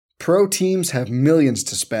Pro teams have millions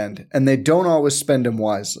to spend, and they don't always spend them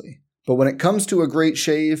wisely. But when it comes to a great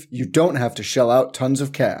shave, you don't have to shell out tons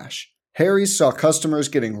of cash. Harry's saw customers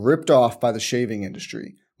getting ripped off by the shaving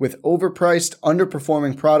industry with overpriced,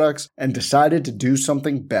 underperforming products and decided to do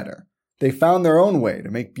something better. They found their own way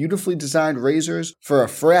to make beautifully designed razors for a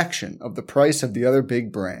fraction of the price of the other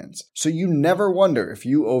big brands, so you never wonder if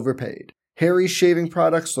you overpaid. Harry's shaving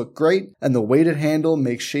products look great, and the weighted handle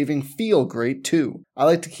makes shaving feel great too. I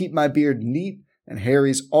like to keep my beard neat, and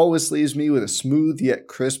Harry's always leaves me with a smooth yet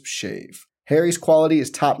crisp shave. Harry's quality is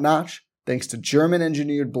top-notch, thanks to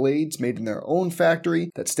German-engineered blades made in their own factory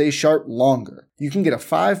that stay sharp longer. You can get a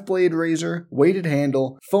 5-blade razor, weighted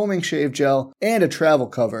handle, foaming shave gel, and a travel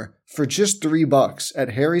cover for just $3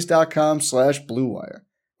 at harrys.com/bluewire.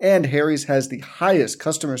 And Harry's has the highest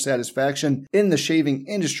customer satisfaction in the shaving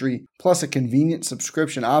industry, plus a convenient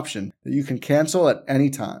subscription option that you can cancel at any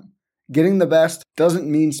time. Getting the best doesn't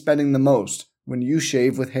mean spending the most when you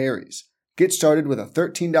shave with Harry's. Get started with a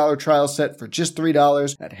 $13 trial set for just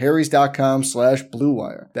 $3 at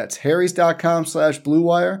harrys.com/bluewire. That's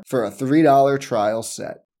harrys.com/bluewire for a $3 trial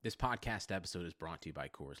set. This podcast episode is brought to you by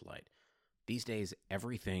Coors Light. These days,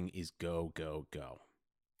 everything is go, go, go.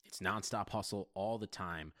 It's nonstop hustle all the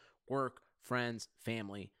time. Work, friends,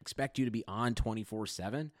 family, expect you to be on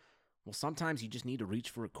 24/7. Well, sometimes you just need to reach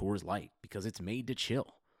for a Coors Light because it's made to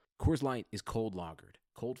chill. Coors Light is cold lagered,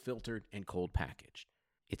 cold filtered, and cold packaged.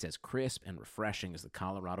 It's as crisp and refreshing as the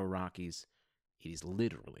Colorado Rockies. It is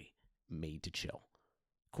literally made to chill.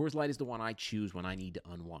 Coors Light is the one I choose when I need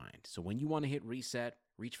to unwind. So when you want to hit reset,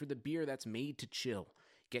 reach for the beer that's made to chill.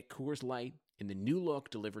 Get Coors Light in the new look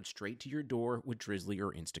delivered straight to your door with Drizzly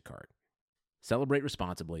or Instacart. Celebrate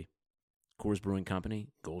responsibly. Coors Brewing Company,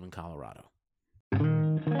 Golden, Colorado.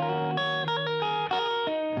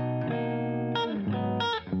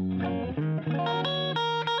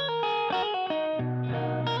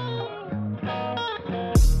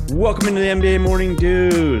 Welcome into the NBA Morning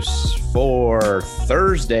Deuce for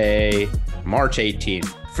Thursday, March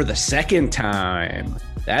 18th. For the second time.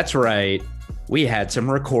 That's right. We had some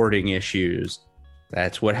recording issues.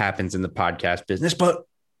 That's what happens in the podcast business, but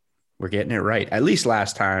we're getting it right. At least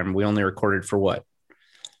last time we only recorded for what?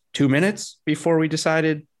 2 minutes before we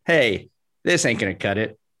decided, hey, this ain't going to cut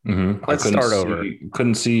it. Mm-hmm. Let's start over.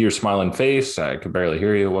 Couldn't see your smiling face. I could barely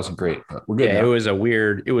hear you. It wasn't great, but we're good. Yeah, now. it was a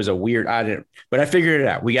weird, but I figured it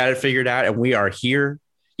out. We got it figured out and we are here.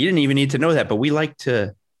 You didn't even need to know that, but we like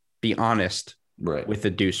to be honest with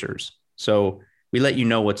the deucers. So we let you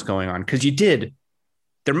know what's going on because you did.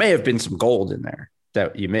 There may have been some gold in there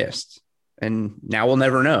that you missed. And now we'll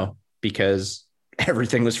never know because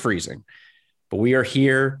everything was freezing. But we are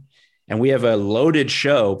here and we have a loaded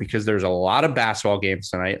show because there's a lot of basketball games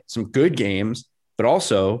tonight, some good games, but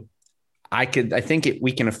also we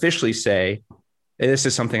can officially say, and this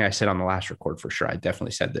is something I said on the last record for sure. I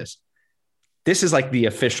definitely said this. This is like the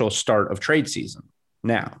official start of trade season.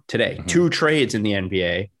 Now, today, 2 trades in the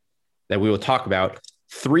NBA that we will talk about.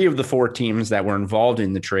 3 of the 4 teams that were involved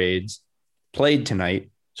in the trades played tonight.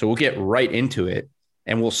 So we'll get right into it.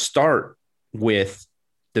 And we'll start with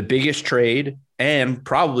the biggest trade and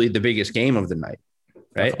probably the biggest game of the night,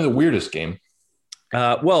 right? The weirdest game.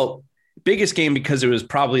 Biggest game because it was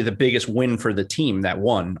probably the biggest win for the team that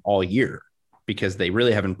won all year because they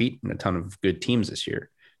really haven't beaten a ton of good teams this year.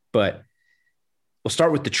 But we'll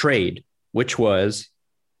start with the trade, which was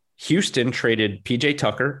Houston traded PJ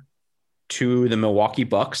Tucker to the Milwaukee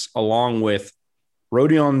Bucks, along with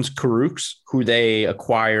Rodion Kurucs, who they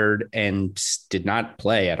acquired and did not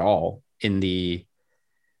play at all in the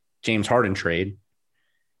James Harden trade.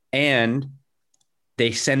 And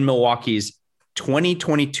they send Milwaukee's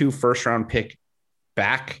 2022 first-round pick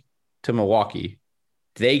back to Milwaukee.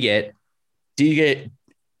 They get DJ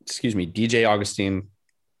Augustine,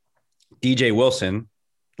 DJ Wilson,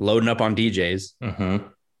 loading up on DJs. Mm-hmm.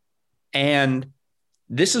 And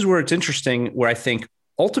this is where it's interesting, where I think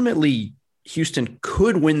ultimately Houston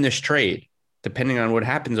could win this trade, depending on what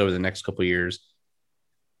happens over the next couple of years,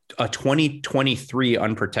 a 2023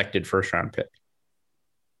 unprotected first-round pick,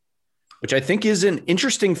 which I think is an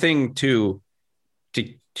interesting thing to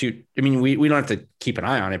I mean, we don't have to keep an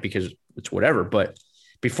eye on it because it's whatever. But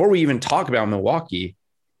before we even talk about Milwaukee,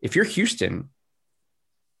 if you're Houston,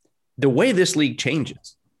 the way this league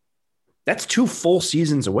changes, that's 2 full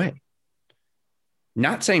seasons away.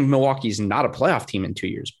 Not saying Milwaukee's not a playoff team in 2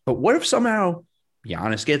 years, but what if somehow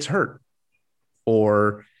Giannis gets hurt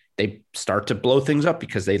or they start to blow things up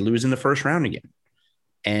because they lose in the first round again?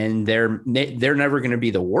 And they're never going to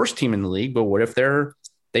be the worst team in the league, but what if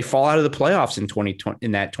they fall out of the playoffs in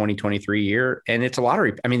that 2023 year and it's a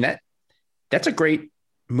lottery? I mean, that's a great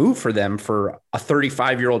move for them for a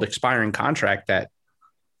 35-year-old expiring contract that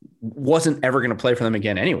wasn't ever going to play for them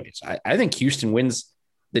again anyways. I think Houston wins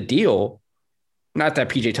the deal. Not that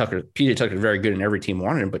PJ Tucker is very good and every team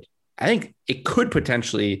wanted him, but I think it could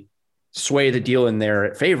potentially sway the deal in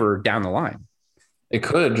their favor down the line. It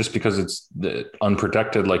could, just because it's the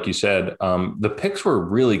unprotected, like you said. The picks were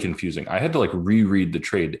really confusing. I had to reread the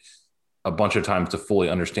trade a bunch of times to fully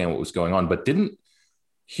understand what was going on. But didn't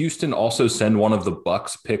Houston also send one of the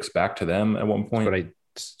Bucks picks back to them at one point?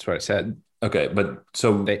 That's what I said. Okay, but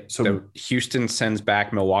so Houston sends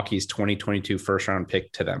back Milwaukee's 2022 first round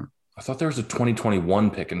pick to them. I thought there was a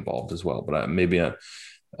 2021 pick involved as well, but maybe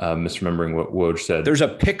misremembering what Woj said. There's a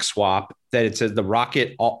pick swap that it says the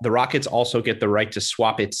Rockets also get the right to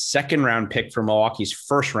swap its second round pick for Milwaukee's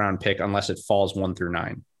first round pick unless it falls 1 through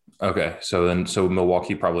 9. Okay, so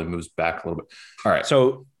Milwaukee probably moves back a little bit. All right,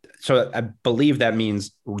 so I believe that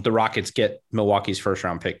means the Rockets get Milwaukee's first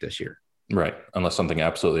round pick this year. Right, unless something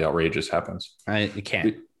absolutely outrageous happens. It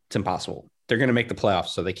can't. It's impossible. They're going to make the playoffs,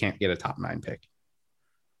 so they can't get a top 9 pick.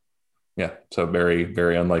 Yeah, so very,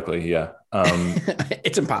 very unlikely. Yeah,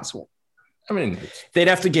 it's impossible. I mean, they'd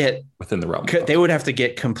have to get within the realm. They would have to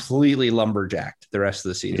get completely lumberjacked the rest of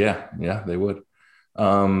the season. Yeah, they would.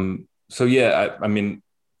 So yeah, I mean,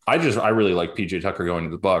 I really like PJ Tucker going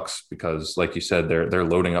to the Bucks because, like you said, they're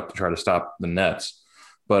loading up to try to stop the Nets.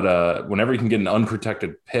 But whenever you can get an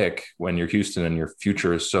unprotected pick when you're Houston and your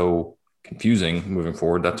future is so confusing moving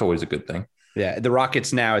forward, that's always a good thing. Yeah, the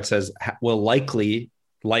Rockets now, it says, will likely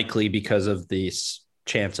because of the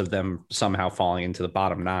chance of them somehow falling into the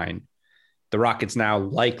bottom 9, the Rockets now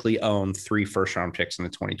likely own 3 first-round picks in the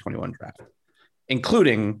 2021 draft,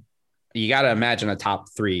 including, you got to imagine, a top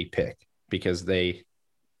 3 pick because they,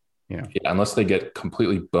 unless they get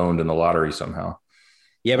completely boned in the lottery somehow.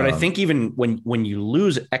 Yeah, but I think even when you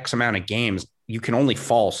lose X amount of games, you can only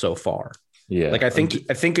fall so far. Yeah, I think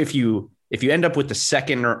if you end up with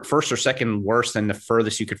the first or second worst, then the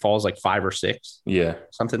furthest you could fall is 5 or 6. Yeah,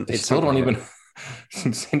 something. They still don't even. It's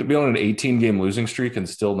insane to be on an 18-game losing streak and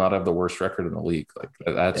still not have the worst record in the league.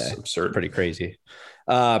 That's absurd. Pretty crazy.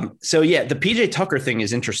 So yeah, the PJ Tucker thing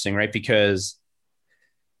is interesting, right? Because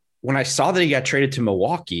when I saw that he got traded to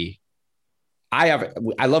Milwaukee, I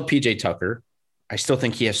love PJ Tucker. I still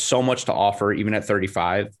think he has so much to offer, even at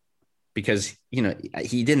 35, because,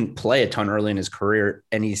 he didn't play a ton early in his career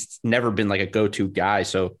and he's never been a go-to guy.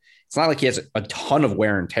 So it's not like he has a ton of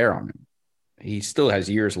wear and tear on him. He still has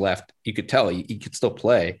years left. You could tell he could still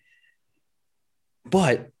play.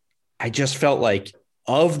 But I just felt like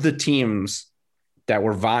of the teams that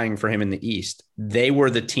were vying for him in the East, they were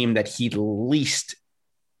the team that he least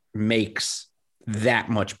makes that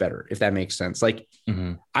much better, if that makes sense.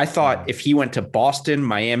 I thought if he went to Boston,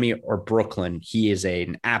 Miami, or Brooklyn, he is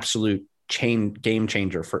an absolute game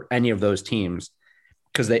changer for any of those teams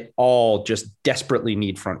because they all just desperately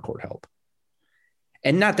need front court help.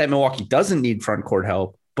 And not that Milwaukee doesn't need front court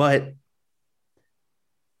help, but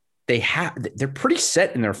they're pretty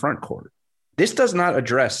set in their front court. This does not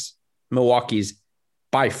address Milwaukee's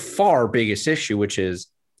by far biggest issue, which is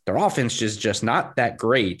their offense is just not that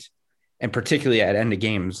great. And particularly at end of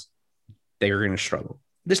games, they are going to struggle.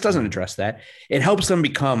 This doesn't address that. It helps them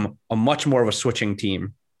become a much more of a switching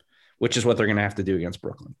team, which is what they're going to have to do against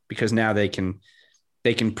Brooklyn, because now they can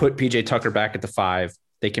put PJ Tucker back at the 5.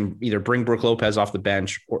 They can either bring Brook Lopez off the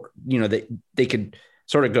bench, or, they could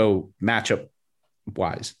sort of go matchup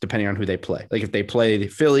wise, depending on who they play. If they play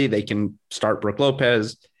Philly, they can start Brook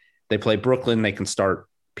Lopez. They play Brooklyn, they can start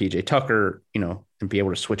PJ Tucker, and be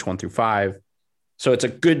able to switch 1 through 5. So it's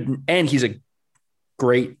and he's a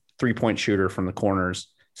great 3-point shooter from the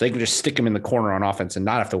corners. So they can just stick him in the corner on offense and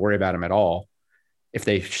not have to worry about him at all if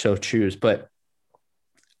they so choose. But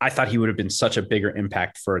I thought he would have been such a bigger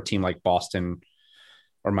impact for a team like Boston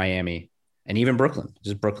or Miami and even Brooklyn.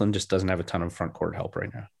 Brooklyn just doesn't have a ton of front court help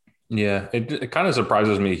right now. Yeah, it kind of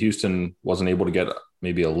surprises me Houston wasn't able to get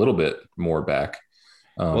maybe a little bit more back.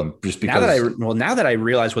 Just because now that I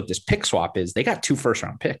realize what this pick swap is, they got 2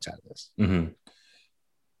 first-round picks out of this. Mm-hmm.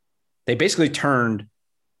 They basically turned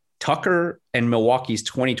Tucker and Milwaukee's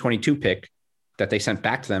 2022 pick that they sent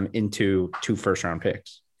back to them into 2 first-round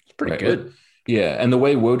picks. It's pretty good. Yeah, and the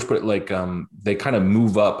way Woj put it, they kind of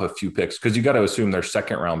move up a few picks because you got to assume their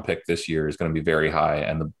second-round pick this year is going to be very high,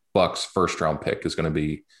 and the Bucks' first-round pick is going to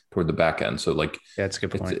be toward the back end. So, that's a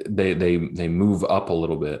good point. They move up a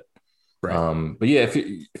little bit. Right. But yeah,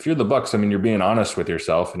 if you're the Bucks, I mean, you're being honest with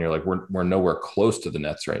yourself, and you're like, we're nowhere close to the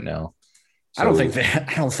Nets right now. So, I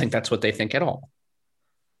don't think that's what they think at all.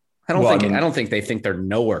 I don't think they think they're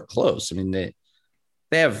nowhere close. I mean,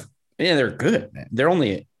 they're good. They're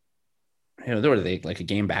only What are they, like a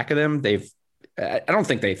game back of them? I don't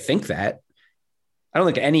think they think that. I don't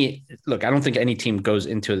think any team goes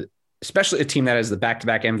into, especially a team that has the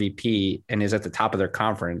back-to-back MVP and is at the top of their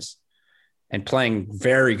conference and playing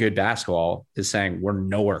very good basketball, is saying we're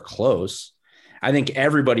nowhere close. I think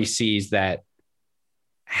everybody sees that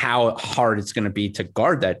how hard it's going to be to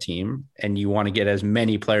guard that team, and you want to get as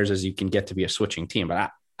many players as you can get to be a switching team.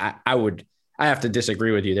 But I have to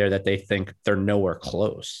disagree with you there that they think they're nowhere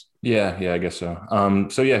close. Yeah, I guess so.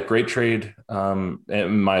 So yeah, great trade.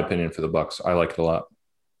 In my opinion, for the Bucks, I like it a lot.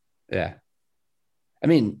 Yeah, I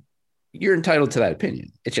mean, you're entitled to that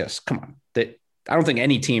opinion. It's just, come on, I don't think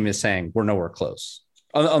any team is saying we're nowhere close,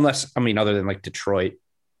 unless, other than like Detroit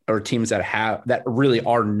or teams that really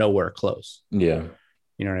are nowhere close. Yeah,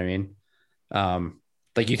 you know what I mean.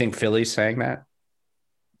 Like, you think Philly's saying that?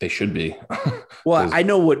 They should be. Well, I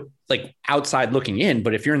know what, like, outside looking in,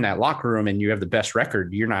 but if you're in that locker room and you have the best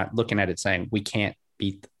record, you're not looking at it saying we can't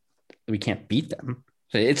beat them.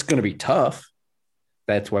 So it's going to be tough.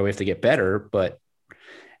 That's why we have to get better. But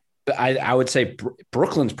I would say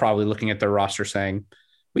Brooklyn's probably looking at their roster saying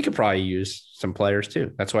we could probably use some players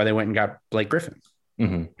too. That's why they went and got Blake Griffin.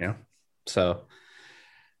 Mm-hmm. So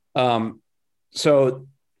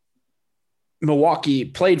Milwaukee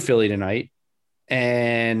played Philly tonight,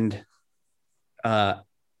 and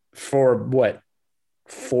for what,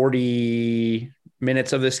 40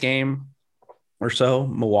 minutes of this game or so,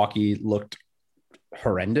 Milwaukee looked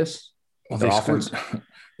horrendous. Well,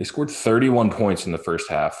 they scored 31 points in the first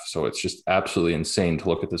half, so it's just absolutely insane to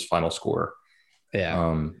look at this final score.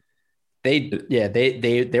 Yeah. They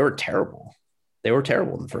were terrible. They were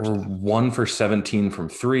terrible in the first half. 1 for 17 from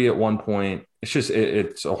 3 at one point. It's just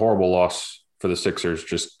it's a horrible loss for the Sixers,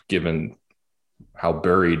 just given how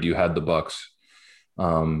buried you had the Bucks.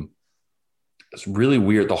 It's really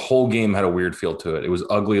weird. The whole game had a weird feel to it. It was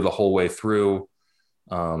ugly the whole way through.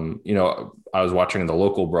 I was watching the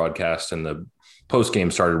local broadcast, and the post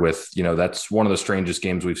game started with, that's one of the strangest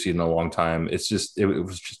games we've seen in a long time. It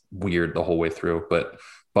was just weird the whole way through. But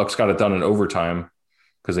Bucks got it done in overtime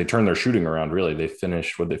because they turned their shooting around. Really, they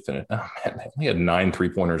finished. Oh man, they only had 9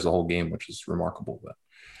 3-pointers the whole game, which is remarkable. But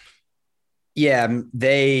yeah,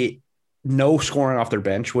 no scoring off their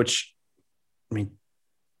bench, which,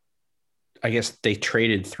 I guess they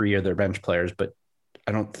traded 3 of their bench players, but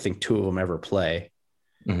I don't think 2 of them ever play.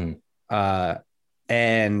 Mm-hmm.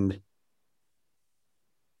 And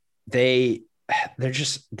they're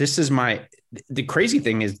just, the crazy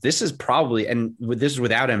thing is, this is probably, and this is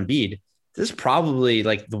without Embiid, this is probably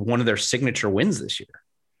like one of their signature wins this year.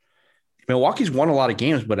 Milwaukee's won a lot of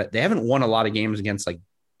games, but they haven't won a lot of games against like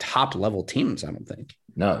top level teams, I don't think.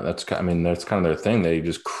 No, that's kind of their thing. They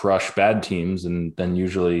just crush bad teams and then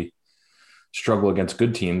usually struggle against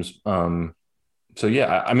good teams. So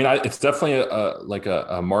yeah, it's definitely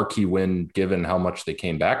a marquee win given how much they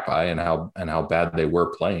came back by and how bad they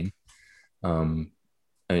were playing.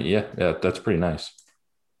 Yeah, that's pretty nice.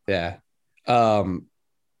 Yeah.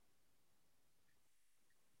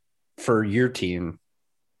 For your team,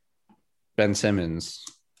 Ben Simmons,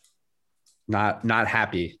 not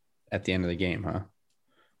happy at the end of the game, huh?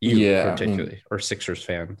 Particularly, or Sixers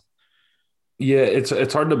fan. Yeah,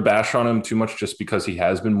 it's hard to bash on him too much just because he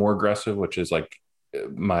has been more aggressive, which is like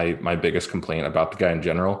my biggest complaint about the guy in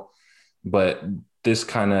general. But this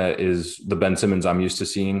kind of is the Ben Simmons I'm used to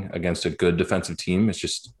seeing against a good defensive team. It's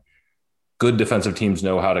just good defensive teams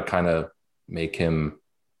know how to kind of make him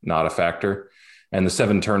not a factor. And the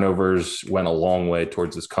 7 turnovers went a long way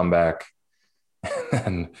towards this comeback.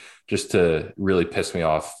 And just to really piss me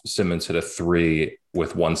off, Simmons hit a 3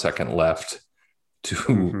 with 1 second left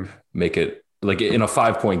to make it, like, in a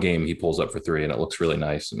 5-point game, he pulls up for 3 and it looks really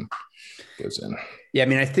nice and goes in. Yeah,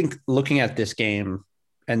 I think looking at this game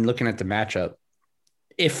and looking at the matchup,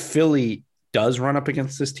 if Philly does run up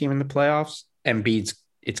against this team in the playoffs,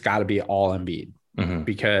 it's got to be all Embiid,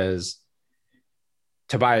 because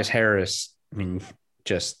Tobias Harris,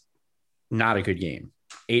 just not a good game.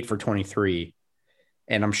 8 for 23.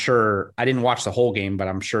 And I'm sure, I didn't watch the whole game, but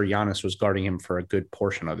I'm sure Giannis was guarding him for a good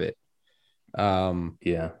portion of it.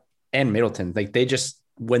 Yeah. And Middleton, like, they just,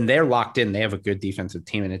 when they're locked in, they have a good defensive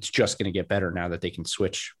team, and it's just going to get better now that they can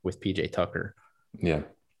switch with PJ Tucker. Yeah.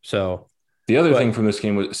 So the other thing from this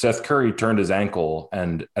game was Seth Curry turned his ankle,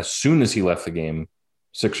 and as soon as he left the game,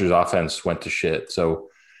 Sixers offense went to shit. So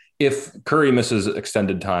if Curry misses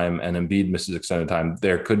extended time and Embiid misses extended time,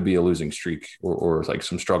 there could be a losing streak or like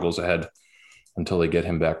some struggles ahead until they get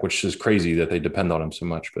him back, which is crazy that they depend on him so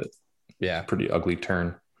much, but yeah, pretty ugly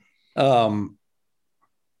turn.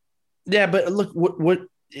 Yeah, but look, what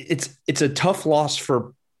it's a tough loss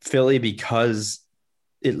for Philly because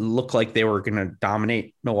it looked like they were going to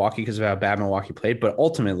dominate Milwaukee because of how bad Milwaukee played. But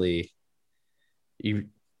ultimately, you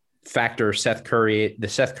factor the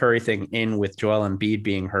Seth Curry thing in with Joel Embiid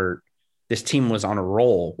being hurt. This team was on a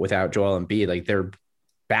roll without Joel Embiid. Like, they're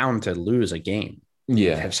bound to lose a game.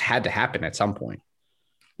 Yeah. It has had to happen at some point.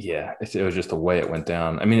 Yeah, it was just the way it went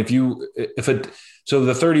down. I mean, so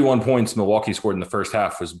the 31 points Milwaukee scored in the first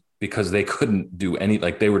half was because they couldn't do any,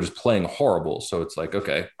 like they were just playing horrible. So it's like,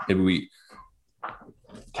 okay, maybe we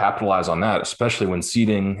capitalize on that, especially when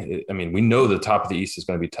seeding. I mean, we know the top of the East is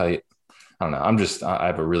going to be tight. I don't know. I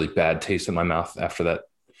have a really bad taste in my mouth after that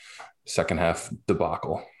second half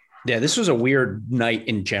debacle. Yeah, this was a weird night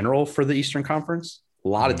in general for the Eastern Conference. A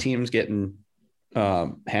lot of teams getting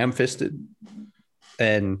ham-fisted.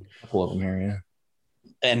 And a couple of them here, yeah.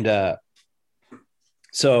 And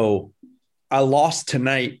so I lost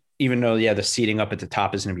tonight, even though, the seating up at the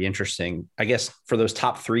top is going to be interesting. I guess for those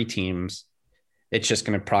top 3 teams, it's just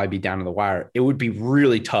going to probably be down to the wire. It would be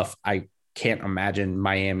really tough. I can't imagine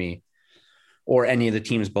Miami or any of the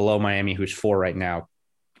teams below Miami, who's 4 right now,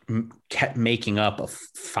 kept making up of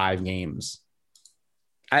 5 games.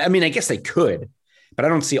 I mean, I guess they could, but I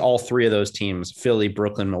don't see all 3 of those teams, Philly,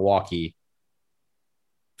 Brooklyn, Milwaukee,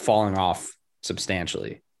 falling off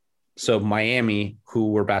substantially. So Miami, who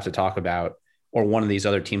we're about to talk about, or one of these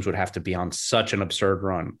other teams would have to be on such an absurd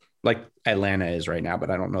run like Atlanta is right now, but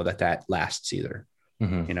I don't know that lasts either.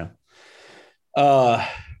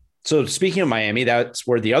 So speaking of Miami, that's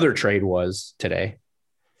where the other trade was today.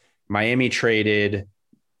 Miami traded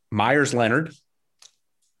Myers Leonard.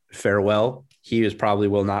 Farewell. He probably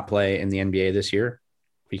will not play in the NBA this year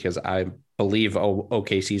because I believe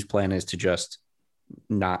OKC's plan is to just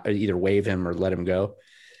not either waive him or let him go.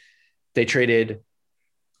 They traded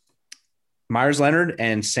Myers Leonard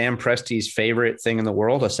and Sam Presti's favorite thing in the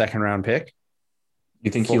world, a 2nd-round pick. You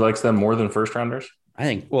think he likes them more than first rounders? I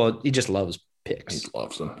think, he just loves picks. He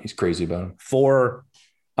loves them. He's crazy about them. For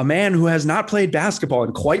a man who has not played basketball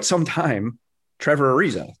in quite some time, Trevor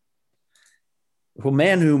Ariza, a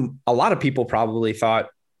man who a lot of people probably thought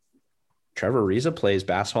Trevor Ariza plays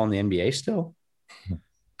basketball in the NBA still.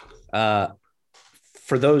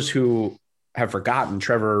 For those who have forgotten,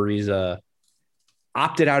 Trevor Ariza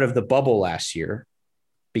opted out of the bubble last year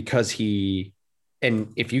because and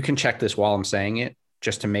if you can check this while I'm saying it,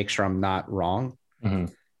 just to make sure I'm not wrong,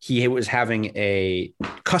 he was having a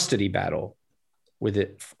custody battle with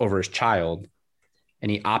it over his child,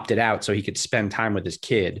 and he opted out so he could spend time with his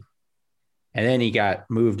kid. And then he got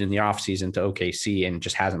moved in the offseason to OKC and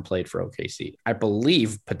just hasn't played for OKC. I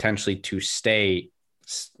believe potentially to stay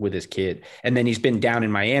with his kid. And then he's been down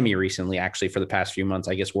in Miami recently, actually, for the past few months,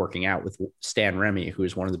 I guess, working out with Stan Remy, who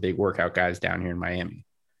is one of the big workout guys down here in Miami.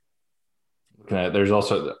 There's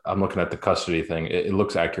also, I'm looking at the custody thing. It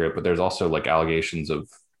looks accurate, but there's also like allegations of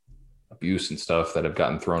abuse and stuff that have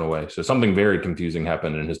gotten thrown away. So something very confusing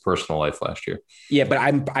happened in his personal life last year. Yeah, but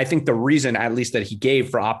I think the reason, at least that he gave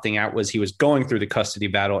for opting out, was he was going through the custody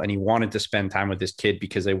battle and he wanted to spend time with his kid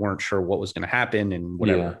because they weren't sure what was going to happen and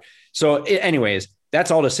whatever. Yeah. So anyways,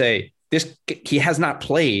 that's all to say, he has not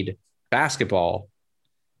played basketball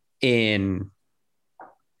in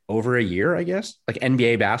over a year, I guess, like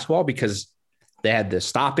NBA basketball, because they had the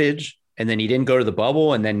stoppage and then he didn't go to the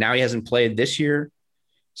bubble. And then now he hasn't played this year.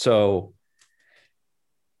 So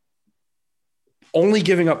only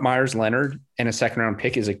giving up Myers Leonard and a 2nd-round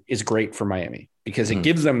pick is great for Miami because it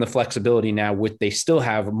gives them the flexibility now they still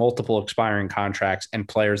have multiple expiring contracts and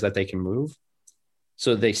players that they can move.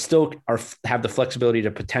 So they still have the flexibility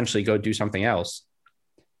to potentially go do something else.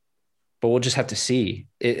 But we'll just have to see.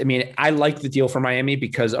 I like the deal for Miami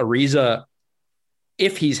because Ariza,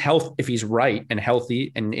 if he's right and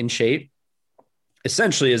healthy and in shape,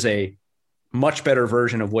 essentially is a much better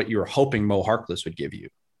version of what you were hoping Mo Harkless would give you.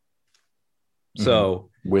 So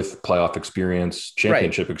with playoff experience,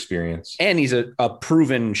 championship experience, and he's a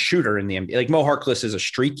proven shooter in the NBA. Like Mo Harkless is a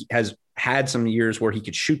streak, has had some years where he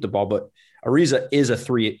could shoot the ball, but Ariza is a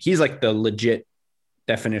 3. He's like the legit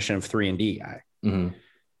definition of 3-and-D guy.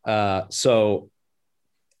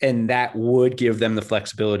 And that would give them the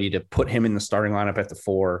flexibility to put him in the starting lineup at the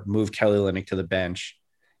 4, move Kelly Olynyk to the bench.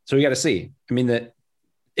 So we got to see.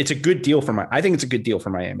 It's a good deal for I think it's a good deal for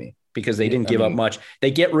Miami because they didn't give up much.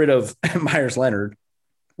 They get rid of Myers Leonard,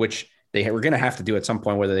 which they were going to have to do at some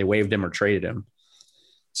point, whether they waived him or traded him.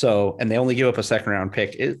 So, and they only give up a 2nd-round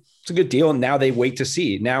pick. It's a good deal. And now they wait to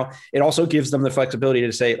see. Now it also gives them the flexibility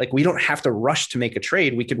to say, like, we don't have to rush to make a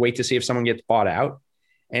trade. We could wait to see if someone gets bought out.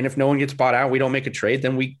 And if no one gets bought out, we don't make a trade.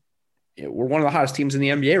 Then we're one of the hottest teams in the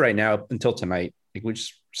NBA right now until tonight. Like, we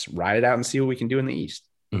just ride it out and see what we can do in the East.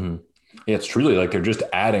 Mm-hmm. Yeah, it's truly like they're just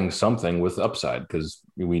adding something with upside because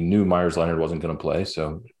we knew Myers Leonard wasn't going to play.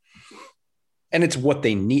 So, and it's what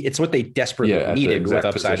they need. It's what they desperately needed with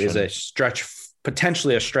upside position. is a stretch,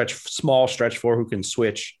 potentially a small stretch four who can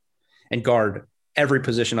switch and guard every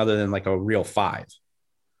position other than like a real five.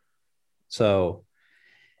 So,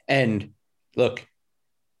 and look,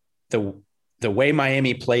 the way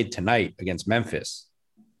Miami played tonight against Memphis,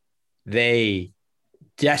 they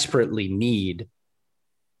desperately need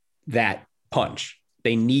that punch.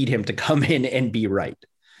 They need him to come in and be right,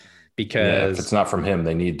 because if it's not from him,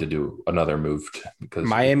 they need to do another move because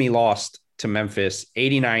Miami lost to Memphis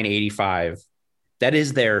 89-85. That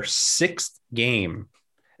is their sixth game.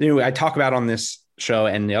 I talk about on this show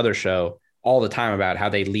and the other show all the time about how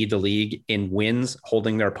they lead the league in wins,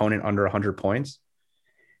 holding their opponent under 100 points.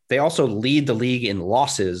 They also lead the league in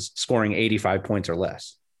losses, scoring 85 points or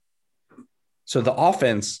less. So the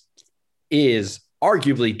offense is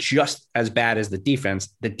arguably just as bad as the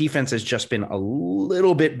defense. The defense has just been a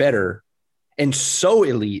little bit better and so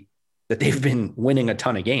elite that they've been winning a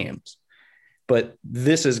ton of games. But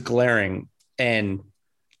this is glaring. And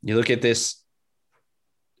you look at this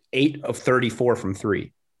 8 of 34 from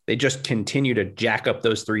three. They just continue to jack up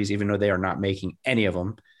those threes, even though they are not making any of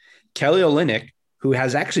them. Kelly Olynyk, who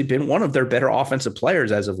has actually been one of their better offensive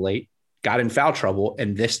players as of late, got in foul trouble,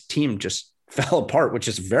 and this team just fell apart, which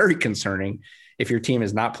is very concerning if your team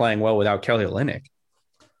is not playing well without Kelly Olynyk.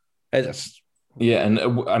 Yeah, and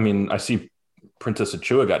I mean, I see Princess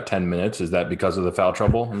Achua got 10 minutes. Is that because of the foul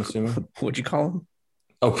trouble, I'm assuming? What'd you call him?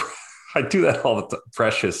 Oh, I do that all the time.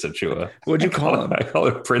 Precious Achua. What'd you call him? I call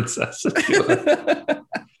her Princess Achua.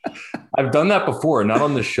 I've done that before, not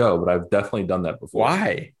on the show, but I've definitely done that before.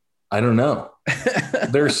 Why? I don't know.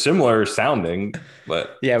 They're similar sounding,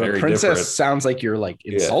 but yeah, but Princess different. Sounds like you're like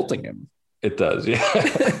insulting him. It does,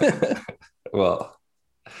 yeah. Well,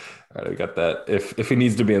 all right, I got that. If he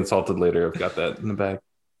needs to be insulted later, I've got that in the bag.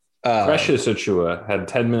 Precious Achua had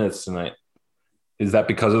 10 minutes tonight. Is that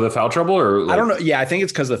because of the foul trouble, or I don't know? Yeah, I think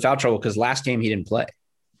it's because of the foul trouble. Because last game he didn't play.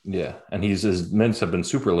 Yeah, and his minutes have been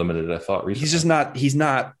super limited, I thought recently. He's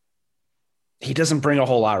not. He doesn't bring a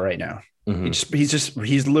whole lot right now. Mm-hmm.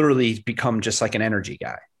 He's literally become just like an energy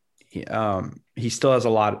guy. He still has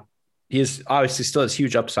a lot. He is obviously still has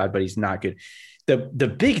huge upside, but he's not good. The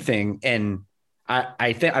big thing, and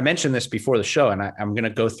I think I mentioned this before the show, and I'm going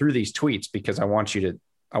to go through these tweets because I want you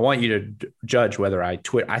to judge whether I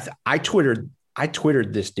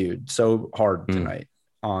twittered this dude so hard tonight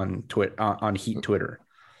on Heat Twitter.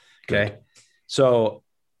 Okay. So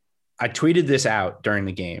I tweeted this out during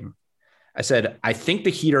the game. I said, I think the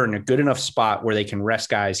Heat are in a good enough spot where they can rest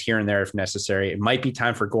guys here and there if necessary. It might be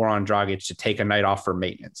time for Goran Dragic to take a night off for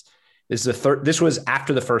maintenance. This was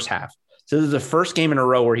after the first half. So this is the first game in a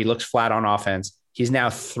row where he looks flat on offense. He's now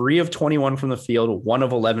 3 of 21 from the field, 1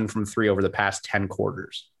 of 11 from three over the past 10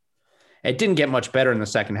 quarters. It didn't get much better in the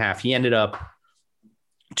second half. He ended up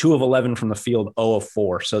 2 of 11 from the field, 0 of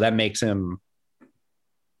 4. So that makes him,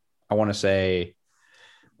 I want to say,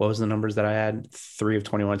 what was the numbers that I had? 3 of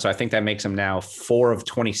 21. So I think that makes him now 4 of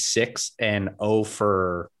 26 and 1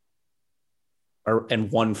 for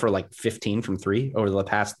like 15 from three over the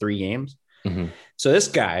past 3 games. Mm-hmm. So this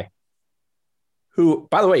guy, who,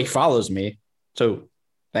 by the way, he follows me. So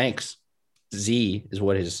thanks. Z is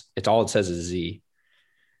what it's all it says is Z.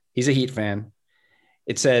 He's a Heat fan.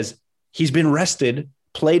 It says he's been rested,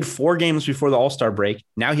 played 4 games before the All-Star break.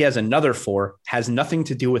 Now he has another 4, has nothing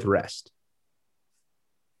to do with rest.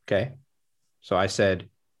 Okay. So I said,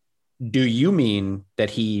 do you mean that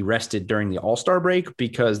he rested during the All-Star break?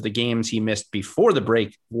 Because the games he missed before the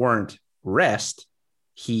break weren't rest.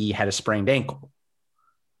 He had a sprained ankle.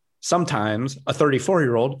 Sometimes a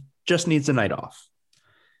 34-year-old just needs a night off.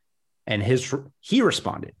 And he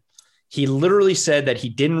responded. He literally said that he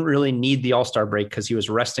didn't really need the All-Star break because he was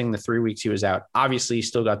resting the 3 weeks he was out. Obviously, he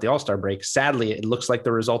still got the All-Star break. Sadly, it looks like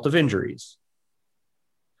the result of injuries.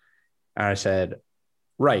 And I said,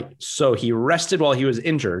 right. So he rested while he was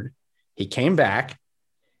injured. He came back.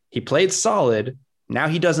 He played solid. Now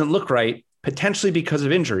he doesn't look right, potentially because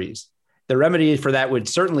of injuries. The remedy for that would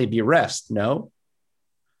certainly be rest, no?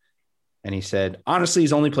 And he said, honestly,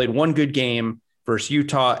 he's only played 1 good game versus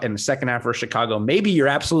Utah and the second half versus Chicago. Maybe you're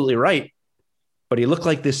absolutely right, but he looked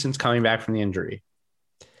like this since coming back from the injury.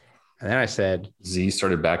 And then I said, Z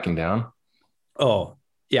started backing down. Oh,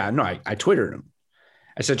 yeah, no, I Twittered him.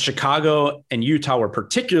 I said Chicago and Utah were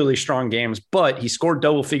particularly strong games, but he scored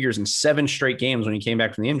double figures in 7 straight games when he came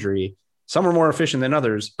back from the injury. Some were more efficient than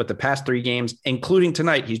others, but the past 3 games, including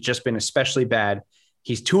tonight, he's just been especially bad.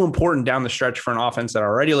 He's too important down the stretch for an offense that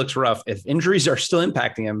already looks rough. If injuries are still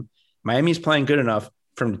impacting him, Miami's playing good enough.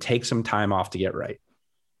 for him to take some time off to get right.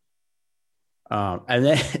 And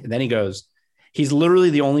then he goes, he's literally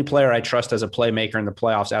the only player I trust as a playmaker in the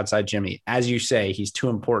playoffs outside Jimmy. As you say, he's too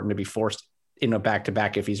important to be forced in a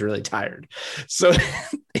back-to-back if he's really tired. So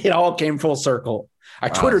it all came full circle. I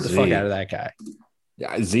Twittered the fuck out of that guy.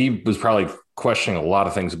 Yeah, Z was probably questioning a lot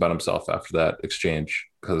of things about himself after that exchange,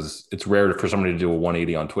 because it's rare for somebody to do a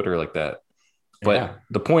 180 on Twitter like that. But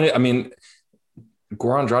the point, I mean,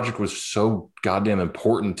 Goran Dragic was so goddamn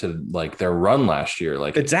important to like their run last year.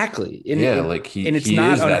 Like exactly. And it's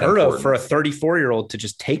not unheard of for a 34-year-old to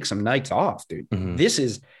just take some nights off, dude. Mm-hmm. This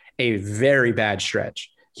is a very bad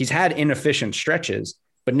stretch. He's had inefficient stretches,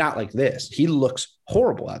 but not like this. He looks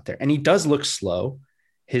horrible out there, and he does look slow.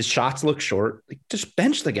 His shots look short. Like, just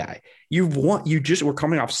bench the guy. We're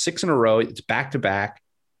coming off 6 in a row. It's back to back.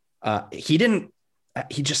 He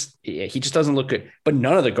just doesn't look good, but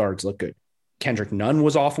none of the guards look good. Kendrick Nunn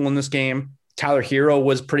was awful in this game. Tyler Hero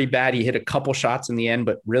was pretty bad. He hit a couple shots in the end,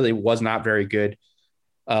 but really was not very good.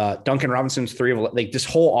 Duncan Robinson's 3 of 11. Like, this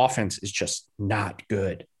whole offense is just not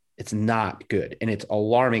good. It's not good. And it's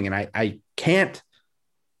alarming. And I can't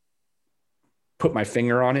put my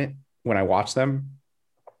finger on it when I watch them,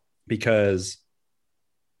 because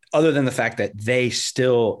other than the fact that they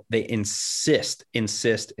insist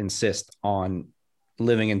on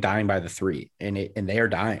living and dying by the 3, and they are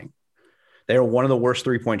dying. They are one of the worst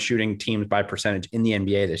 3-point shooting teams by percentage in the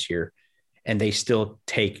NBA this year, and they still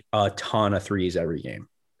take a ton of threes every game.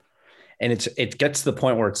 And it gets to the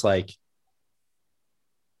point where it's like,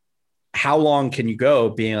 how long can you go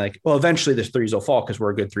being like, well, eventually the threes will fall because we're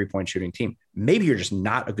a good 3-point shooting team. Maybe you're just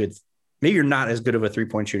not maybe you're not as good of a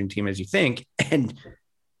 3-point shooting team as you think. And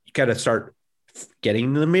you got to start getting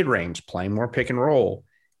into the mid-range, playing more pick and roll,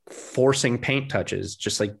 forcing paint touches,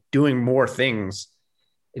 just like doing more things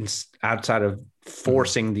outside of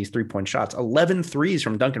forcing these 3-point shots. 11 threes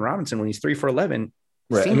from Duncan Robinson when he's 3 for 11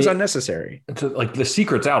 seems unnecessary. Like, the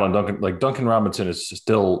secret's out on Duncan. Like, Duncan Robinson is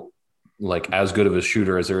still like as good of a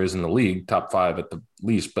shooter as there is in the league, top 5 at the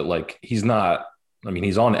least, but like, he's not, I mean,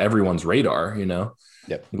 he's on everyone's radar, you know?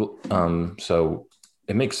 Yep. So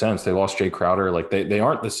it makes sense. They lost Jay Crowder. Like, they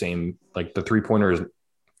aren't the same, like the 3-pointers.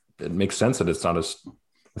 It makes sense that it's not as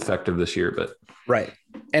effective this year, but right.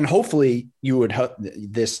 And hopefully you would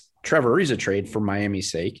this Trevor Ariza trade, for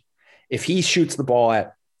Miami's sake, if he shoots the ball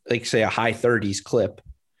at, like, say, a high 30s clip,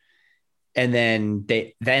 and then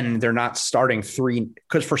they're not starting 3,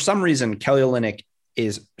 because for some reason Kelly Olynyk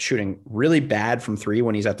is shooting really bad from 3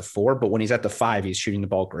 when he's at the 4, but when he's at the 5, he's shooting the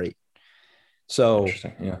ball great. So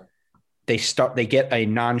they get a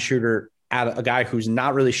non-shooter out, a guy who's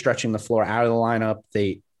not really stretching the floor, out of the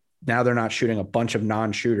lineup. Now they're not shooting a bunch of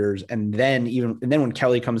non-shooters. And then when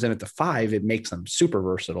Kelly comes in at the 5, it makes them super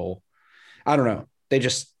versatile. I don't know.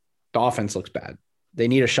 The offense looks bad. They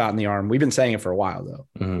need a shot in the arm. We've been saying it for a while, though,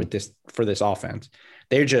 for this offense.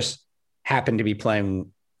 They just happen to be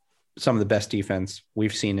playing some of the best defense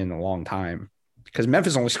we've seen in a long time, because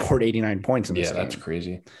Memphis only scored 89 points in this game. That's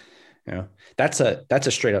crazy. You know, that's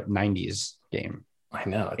a straight up 90s game. I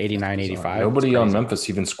know. 89, 85. Nobody on Memphis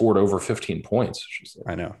even scored over 15 points.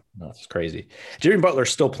 I know. That's crazy. Jimmy Butler's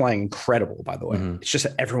still playing incredible, by the way. It's just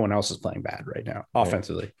that everyone else is playing bad right now,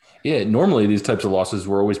 offensively. Yeah, normally these types of losses,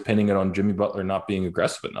 we're always pinning it on Jimmy Butler not being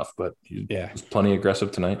aggressive enough, but he was plenty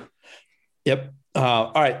aggressive tonight. Yep.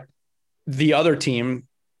 All right. The other team,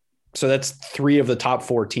 so that's 3 of the top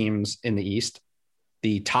 4 teams in the East.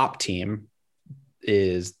 The top team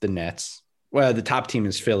is the Nets. Well, the top team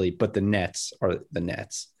is Philly, but the Nets are the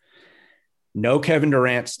Nets. No Kevin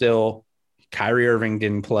Durant still. Kyrie Irving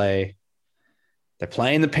didn't play. They're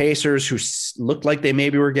playing the Pacers, who looked like they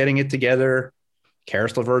maybe were getting it together.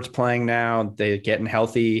 Karis LeVert's playing now. They're getting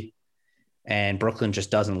healthy. And Brooklyn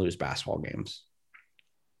just doesn't lose basketball games.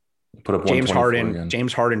 Put up James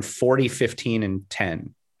Harden, 40, 15, and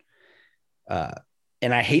 10.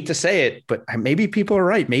 And I hate to say it, but maybe people are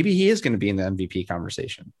right. Maybe he is going to be in the MVP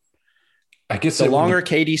conversation. I guess the longer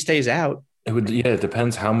KD stays out, it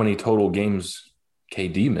depends how many total games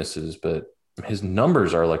KD misses, but his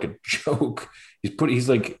numbers are like a joke. He's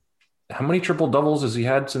like, how many triple doubles has he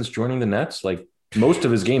had since joining the Nets? Like, most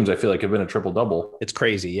of his games, I feel like, have been a triple double. It's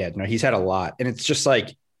crazy. Yeah, no, he's had a lot. And it's just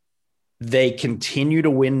like, they continue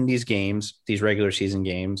to win these games, these regular season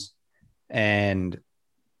games. And,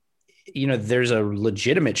 you know, there's a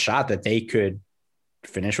legitimate shot that they could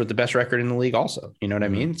finish with the best record in the league also. You know what I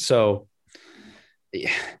mean? So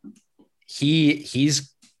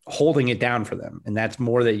he's holding it down for them. And that's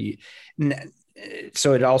more that you,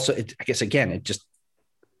 so I guess, again, it just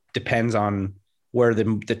depends on where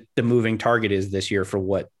the moving target is this year for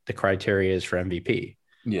what the criteria is for MVP.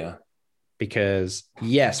 Yeah. because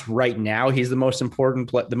yes, right now he's the most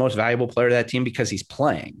important, the most valuable player of that team because he's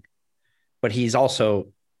playing, but he's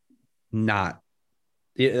also not.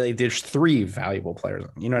 There's 3 valuable players.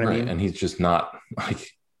 You know what I mean? And he's just not like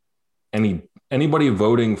anybody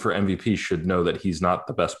voting for MVP should know that he's not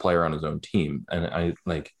the best player on his own team. And I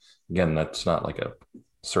like, again, that's not like a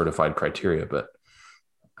certified criteria, but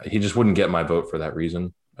he just wouldn't get my vote for that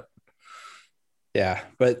reason. Yeah,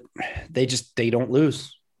 but they don't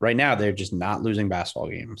lose right now. They're just not losing basketball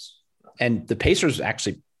games. And the Pacers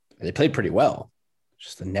actually, they played pretty well.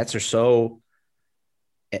 Just the Nets are so,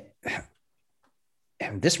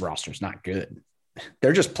 and this roster is not good.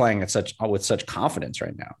 They're just playing with such confidence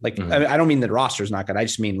right now. Like, I don't mean the roster is not good. I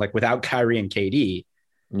just mean like without Kyrie and KD.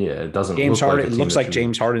 Yeah, it doesn't. James Harden. It looks like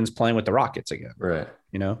James Harden's playing with the Rockets again. Right.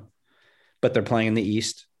 You know, but they're playing in the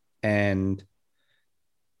East, and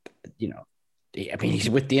you know, I mean, he's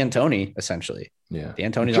with D'Antoni essentially. Yeah,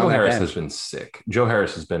 D'Antoni's Joe on Harris bench. has been sick. Joe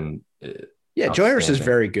Harris has been. Joe Harris is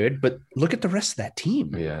very good, but look at the rest of that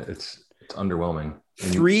team. Yeah, it's underwhelming.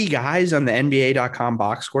 3 guys on the NBA.com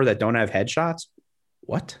box score that don't have headshots.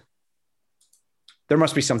 What? There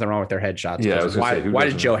must be something wrong with their headshots. Yeah, why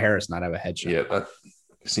did Joe Harris not have a headshot? Yeah, that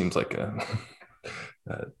seems like a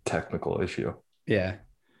technical issue. Yeah.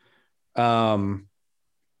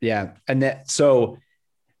 Yeah. And so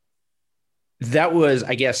that was,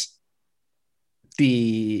 I guess,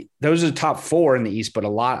 those are the top 4 in the East, but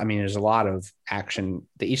there's a lot of action.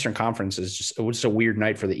 The Eastern Conference it was a weird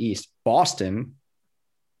night for the East. Boston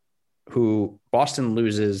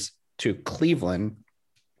loses to Cleveland.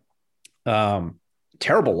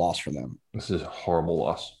 Terrible loss for them. This is a horrible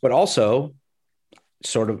loss. But also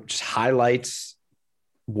sort of just highlights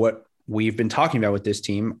what we've been talking about with this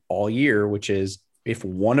team all year, which is if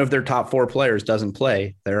one of their top 4 players doesn't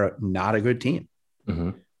play, they're not a good team.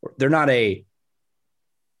 Mm-hmm. They're not a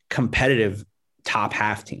competitive top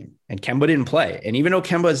half team. And Kemba didn't play. And even though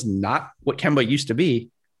Kemba is not what Kemba used to be,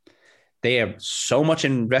 they have so much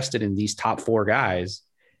invested in these top 4 guys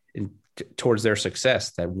towards their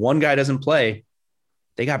success that one guy doesn't play,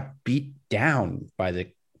 they got beat down by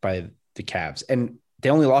the Cavs. And they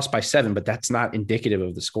only lost by 7, but that's not indicative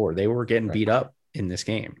of the score. They were getting beat up in this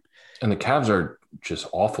game. And the Cavs are just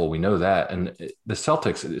awful. We know that. And the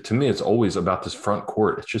Celtics, to me, it's always about this front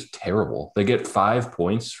court. It's just terrible. They get 5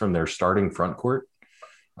 points from their starting front court.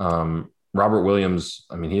 Robert Williams,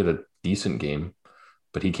 I mean, he had a decent game,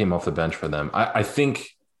 but he came off the bench for them. I think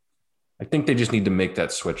they just need to make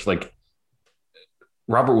that switch. Like,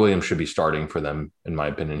 Robert Williams should be starting for them, in my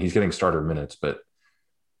opinion. He's getting starter minutes, but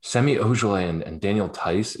Semi Ojeleye and Daniel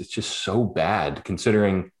Tice, it's just so bad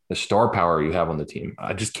considering the star power you have on the team.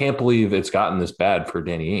 I just can't believe it's gotten this bad for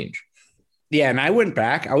Danny Ainge. Yeah, and I went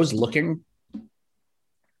back. I was looking.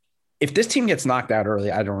 If this team gets knocked out early,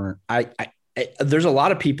 there's a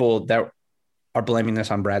lot of people that are blaming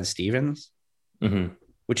this on Brad Stevens,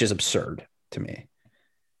 which is absurd to me.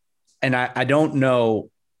 And I don't know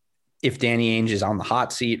if Danny Ainge is on the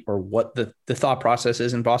hot seat or what the thought process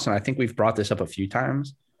is in Boston. I think we've brought this up a few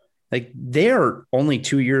times. Like, they're only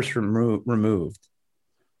 2 years from removed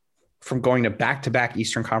from going to back-to-back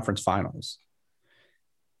Eastern Conference finals.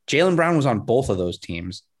 Jaylen Brown was on both of those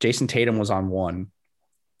teams. Jason Tatum was on one.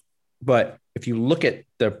 But if you look at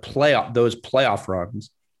those playoff runs,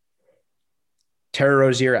 Terry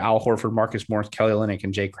Rozier, Al Horford, Marcus Morris, Kelly Olynyk,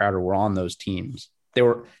 and Jay Crowder were on those teams.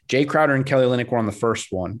 Jay Crowder and Kelly Olynyk were on the first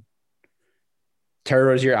one. Terry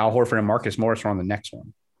Rozier, Al Horford, and Marcus Morris were on the next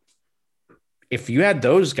one. If you had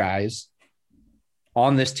those guys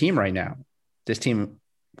on this team right now, this team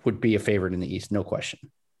would be a favorite in the East, no question.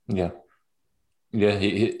 Yeah. Yeah,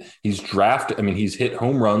 he's drafted. I mean, he's hit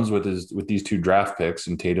home runs with these 2 draft picks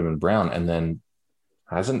in Tatum and Brown, and then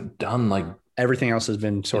hasn't done like everything else has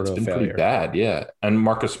been sort of a failure. Pretty bad, yeah. And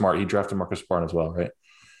Marcus Smart, he drafted Marcus Smart as well, right?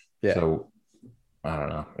 Yeah. So I don't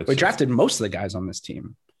know. We drafted most of the guys on this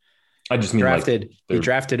team. I just mean he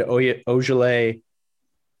drafted Ojeleye,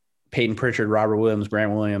 Peyton Pritchard, Robert Williams,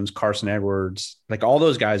 Grant Williams, Carson Edwards. Like, all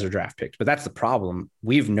those guys are draft picks, but that's the problem.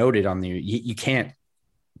 We've noted on you can't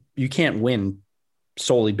win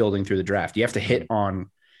solely building through the draft. You have to hit on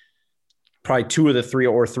probably 2 of the 3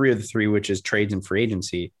 or 3 of the 3, which is trades and free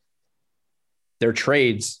agency. Their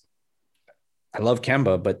trades, I love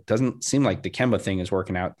Kemba, but doesn't seem like the Kemba thing is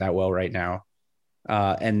working out that well right now.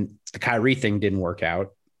 And the Kyrie thing didn't work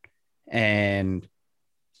out. And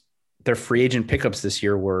their free agent pickups this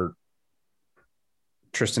year were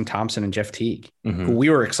Tristan Thompson and Jeff Teague, who we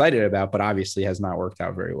were excited about, but obviously has not worked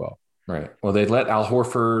out very well. Right. Well, they let Al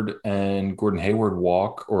Horford and Gordon Hayward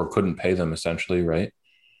walk, or couldn't pay them, essentially, right?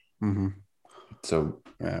 Mm-hmm. So,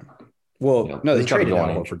 yeah. Well, no, they traded Al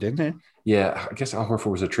Horford, didn't they? Yeah, I guess Al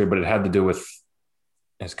Horford was a trade, but it had to do with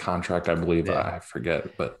his contract, I believe. Yeah. I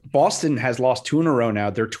forget, but Boston has lost 2 in a row now.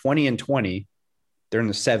 They're 20-20. They're in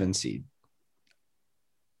the 7 seed.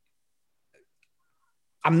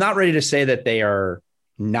 I'm not ready to say that they are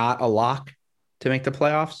not a lock to make the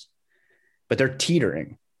playoffs, but they're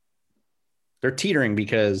teetering. They're teetering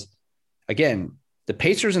because, again, the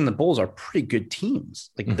Pacers and the Bulls are pretty good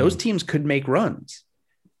teams. Like those teams could make runs.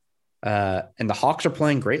 And the Hawks are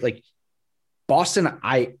playing great. Like Boston,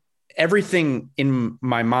 everything in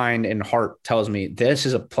my mind and heart tells me this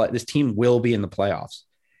team will be in the playoffs.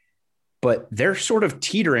 But they're sort of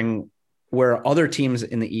teetering where other teams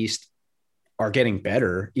in the East are getting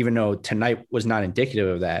better, even though tonight was not indicative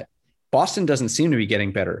of that. Boston doesn't seem to be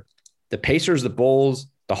getting better. The Pacers, the Bulls,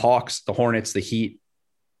 the Hawks, the Hornets, the Heat,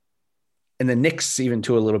 and the Knicks, even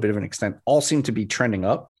to a little bit of an extent, all seem to be trending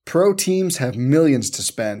up. Pro teams have millions to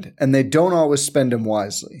spend, and they don't always spend them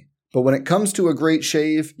wisely. But when it comes to a great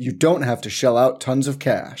shave, you don't have to shell out tons of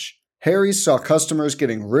cash. Harry's saw customers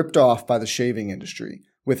getting ripped off by the shaving industry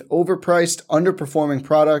with overpriced, underperforming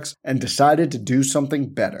products and decided to do something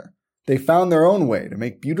better. They found their own way to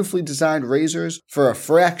make beautifully designed razors for a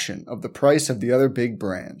fraction of the price of the other big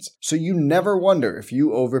brands, so you never wonder if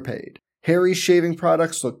you overpaid. Harry's shaving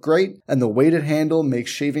products look great, and the weighted handle makes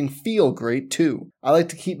shaving feel great too. I like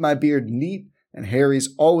to keep my beard neat, and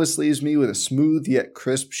Harry's always leaves me with a smooth yet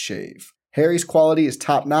crisp shave. Harry's quality is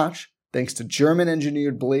top-notch, thanks to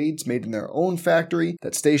German-engineered blades made in their own factory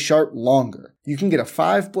that stay sharp longer. You can get a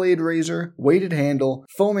 5-blade razor, weighted handle,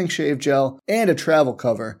 foaming shave gel, and a travel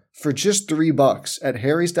cover for just $3 at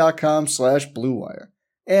harrys.com/bluewire.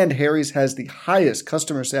 And Harry's has the highest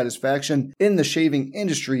customer satisfaction in the shaving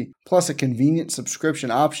industry, plus a convenient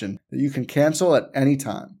subscription option that you can cancel at any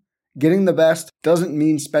time. Getting the best doesn't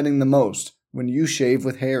mean spending the most when you shave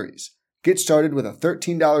with Harry's. Get started with a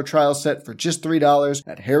 $13 trial set for just $3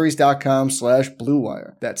 at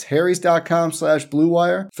harrys.com/bluewire. That's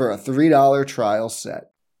harrys.com/bluewire for a $3 trial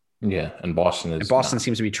set. Yeah, and Boston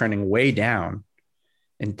seems to be trending way down,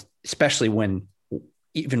 and especially when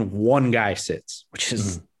even one guy sits, which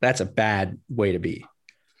is that's a bad way to be.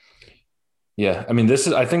 Yeah, I mean,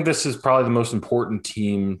 I think this is probably the most important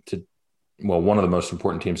team one of the most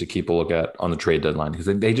important teams to keep a look at on the trade deadline, because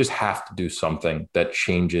they just have to do something that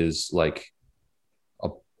changes like a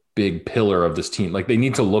big pillar of this team. Like they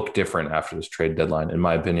need to look different after this trade deadline, in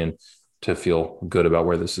my opinion, to feel good about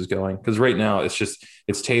where this is going. Because right now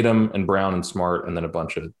it's Tatum and Brown and Smart, and then a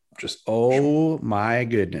bunch of just. Oh my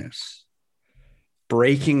goodness.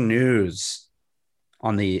 Breaking news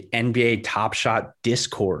on the NBA Top Shot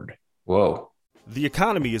Discord. Whoa. The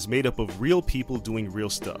economy is made up of real people doing real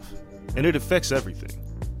stuff, and it affects everything.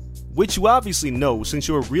 Which you obviously know since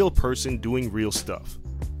you're a real person doing real stuff.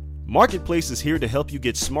 Marketplace is here to help you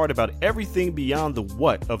get smart about everything beyond the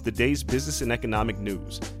what of the day's business and economic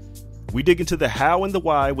news. We dig into the how and the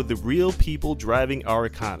why with the real people driving our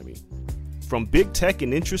economy. From big tech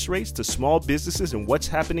and interest rates to small businesses and what's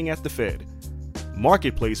happening at the Fed.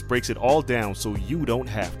 Marketplace breaks it all down so you don't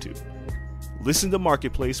have to. Listen to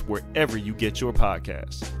Marketplace wherever you get your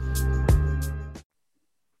podcasts.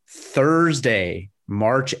 Thursday,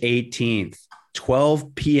 March 18th,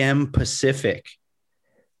 12 p.m. Pacific.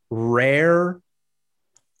 Rare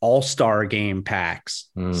All-Star Game packs.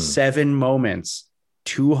 7 moments,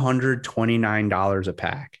 $229 a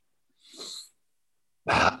pack.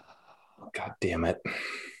 God damn it.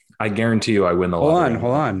 I guarantee you I win the lottery.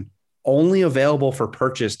 Hold on. Only available for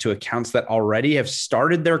purchase to accounts that already have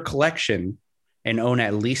started their collection and own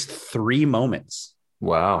at least 3 moments.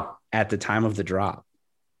 Wow. At the time of the drop.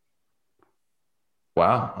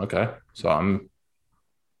 Wow. Okay. So I'm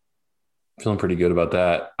feeling pretty good about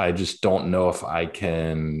that. I just don't know if I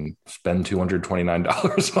can spend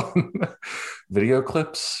 $229 on video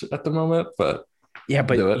clips at the moment, but yeah,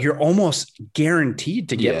 but you're almost guaranteed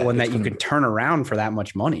to get one that you can turn around for that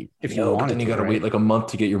much money if you want. Then you got to wait like a month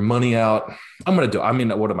to get your money out. I'm going to do, I mean,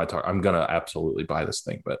 what am I talking? I'm going to absolutely buy this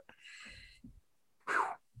thing, but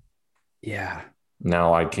yeah,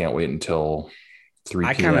 now I can't wait until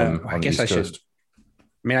 3 p.m. I guess I should.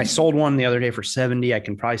 I mean, I sold one the other day for 70. I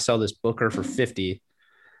can probably sell this Booker for 50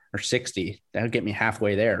 or 60. That'll get me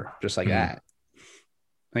halfway there, just like that.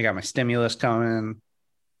 I got my stimulus coming.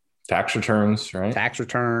 Tax returns, right? Tax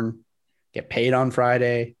return. Get paid on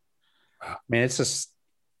Friday. I mean, it's just,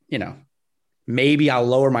 maybe I'll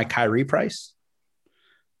lower my Kyrie price.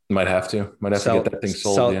 Might have to get that thing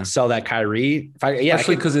sold. Sell that Kyrie.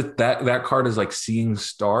 Especially because that card is like Seeing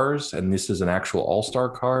Stars, and this is an actual All-Star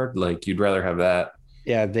card. Like you'd rather have that.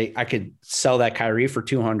 Yeah, I could sell that Kyrie for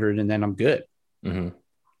 $200 and then I'm good. Mm-hmm.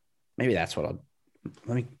 Maybe that's what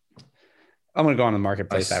let me I'm going to go on the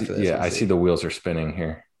marketplace after this. Yeah, I see the wheels are spinning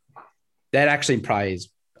here. That actually probably is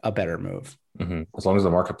a better move. Mm-hmm. As long as the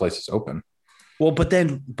marketplace is open. Well, but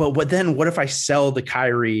then what if I sell the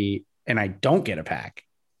Kyrie and I don't get a pack?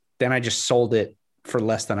 Then I just sold it for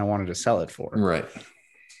less than I wanted to sell it for. Right.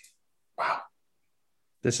 Wow.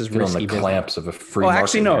 This is feeling risky the clamps of a free market.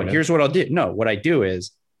 Actually, no. Here, here's what I'll do. No, what I do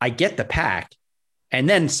is I get the pack and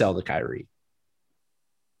then sell the Kyrie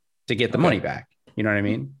to get the money back. You know what I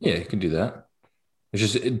mean? Yeah, you can do that. It's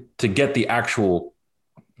just to get the actual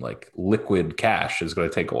like liquid cash is going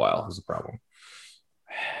to take a while. Is the problem.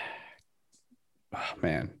 Oh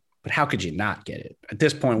man, but how could you not get it at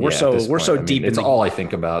this point? We're so deep. It's all I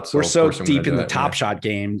think about. So we're so deep in the Top Shot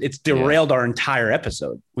game. It's derailed our entire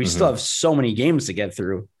episode. We still have so many games to get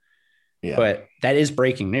through. Yeah, but that is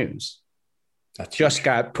breaking news. That just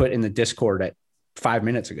got put in the Discord at 5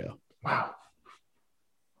 minutes ago. Wow.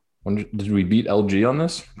 Did we beat LG on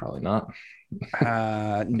this? Probably not.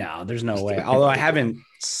 No, there's no way. Although I haven't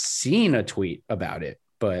seen a tweet about it,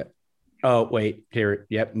 but oh wait, here.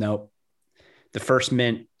 Yep, nope. The First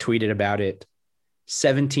Mint tweeted about it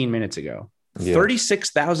 17 minutes ago. Yeah.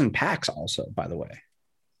 36,000 packs also, by the way.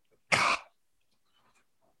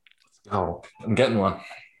 Oh, I'm getting one.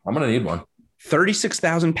 I'm going to need one.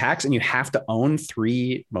 36,000 packs and you have to own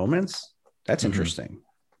 3 moments? That's interesting.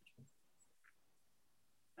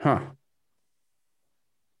 Huh.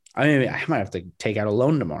 I mean, I might have to take out a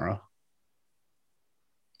loan tomorrow.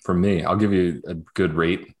 For me, I'll give you a good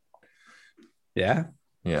rate. Yeah?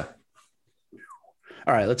 Yeah.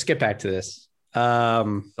 All right, let's get back to this.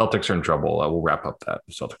 Celtics are in trouble. I will wrap up that.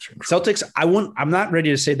 Celtics are in trouble. Celtics, I'm not ready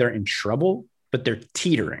to say they're in trouble, but they're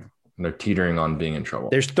teetering. They're teetering on being in trouble.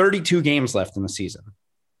 There's 32 games left in the season.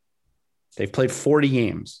 They've played 40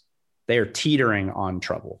 games. They are teetering on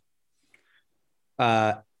trouble.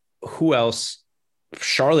 Who else?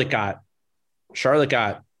 Charlotte got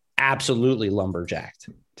absolutely lumberjacked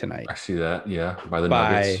tonight. I see that. Yeah. By the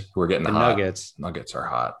Nuggets who are getting hot. Nuggets are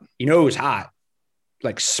hot. You know who's hot?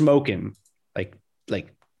 Like smoking, like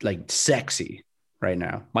sexy right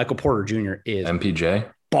now. Michael Porter Jr. is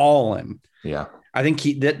MPJ balling. Yeah. I think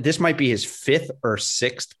this might be his 5th or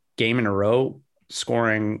 6th game in a row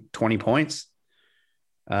scoring 20 points.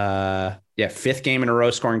 5th game in a row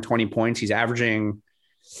scoring 20 points. He's averaging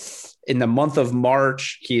in the month of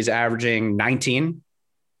March, he's averaging 19.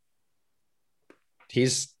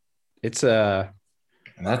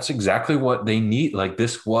 And that's exactly what they need. Like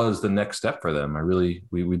this was the next step for them.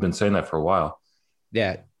 We've been saying that for a while.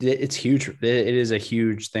 Yeah, it's huge. It is a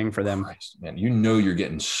huge thing for them. Christ, man, you're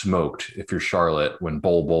getting smoked if you're Charlotte when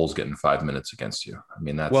Bol's getting 5 minutes against you. I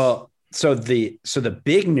mean, that's so the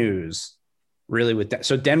big news really with that.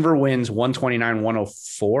 So Denver wins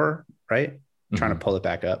 129-104, right? I'm trying to pull it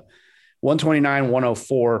back up.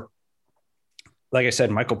 129-104. Like I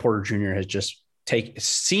said, Michael Porter Jr. has just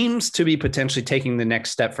seems to be potentially taking the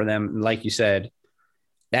next step for them. And like you said,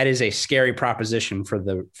 that is a scary proposition for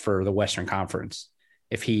the Western Conference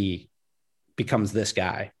if he becomes this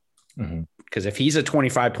guy. Because if he's a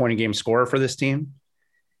 25-point a game scorer for this team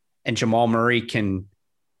and Jamal Murray can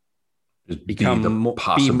become the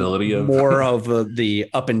possibility of more of the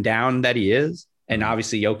up and down that he is, and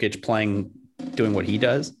obviously Jokic doing what he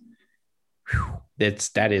does,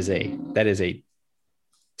 that is a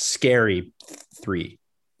scary 3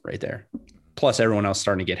 right there. Plus everyone else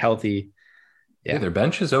starting to get healthy. Yeah, their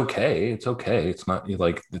bench is okay. It's okay. It's not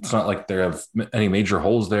like they have any major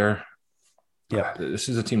holes there. Yeah, this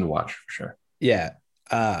is a team to watch for sure. Yeah,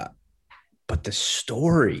 but the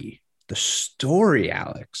story,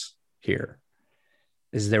 Alex, here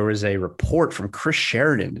is there was a report from Chris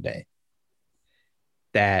Sheridan today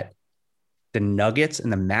that the Nuggets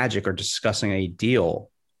and the Magic are discussing a deal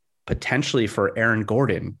potentially for Aaron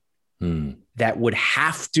Gordon that would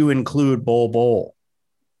have to include Bol.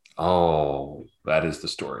 Oh, that is the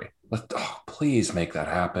story. Please make that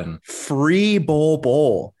happen. Free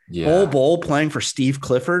Bol. Yeah. Bol playing for Steve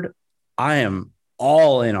Clifford. I am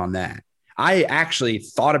all in on that. I actually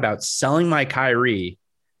thought about selling my Kyrie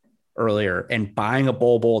earlier and buying a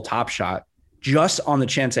Bol Top Shot just on the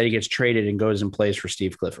chance that he gets traded and goes and plays for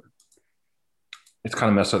Steve Clifford. It's kind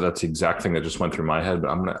of messed up. That's the exact thing that just went through my head,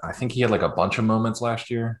 but I think he had like a bunch of moments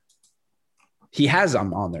last year. He has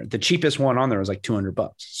them on there. The cheapest one on there was like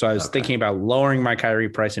 $200. So I was thinking about lowering my Kyrie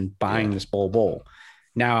price and buying this Bol.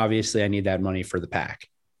 Now, obviously, I need that money for the pack.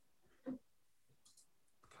 God,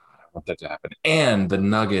 I want that to happen. And the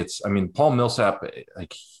Nuggets, I mean, Paul Millsap,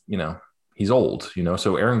 he's old,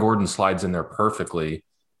 so Aaron Gordon slides in there perfectly.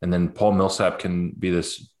 And then Paul Millsap can be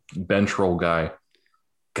this bench roll guy.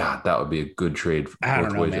 God, that would be a good trade. I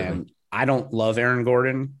don't know, man. I don't love Aaron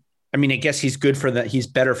Gordon. I mean, I guess he's good for that. He's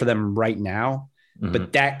better for them right now,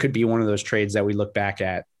 but that could be one of those trades that we look back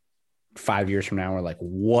at 5 years from now. We're like,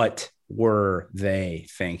 what were they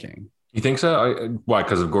thinking? You think so? Why?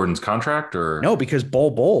 Because of Gordon's contract, or no? Because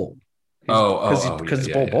Bol. Because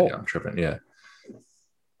it's Bol. I'm tripping. Yeah.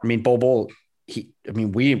 I mean, Bol.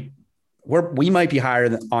 We might be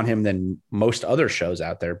higher on him than most other shows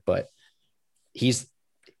out there, but he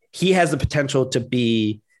has the potential to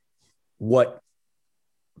be what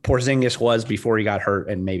Porzingis was before he got hurt,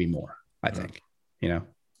 and maybe more. I think, Yeah.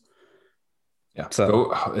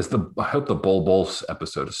 So I hope the Bol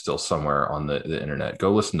episode is still somewhere on the internet.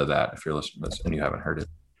 Go listen to that if you're listening to this and you haven't heard it.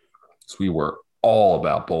 So we were all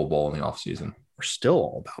about Bol in the offseason. We're still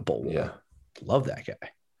all about Bol. Yeah. Love that guy.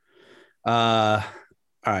 All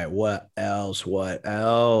right. What else?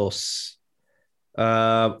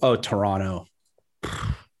 Toronto.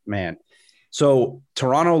 Man. So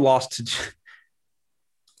Toronto lost to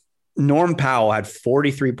Norm Powell had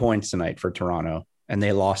 43 points tonight for Toronto, and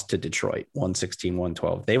they lost to Detroit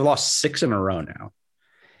 116-112. They've lost 6 in a row now.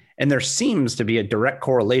 And there seems to be a direct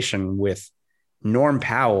correlation with Norm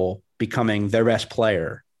Powell becoming their best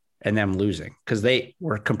player and them losing, because they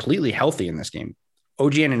were completely healthy in this game.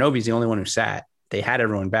 OG Anunoby is the only one who sat. They had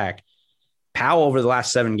everyone back. Powell over the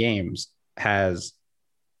last 7 games is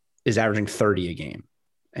averaging 30 a game,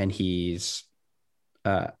 and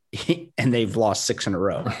and they've lost 6 in a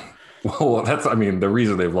row. Well, the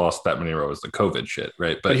reason they've lost that many in a row is the COVID shit,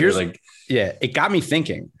 right? But here's it got me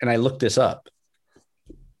thinking, and I looked this up.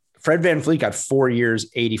 Fred VanVleet got 4 years,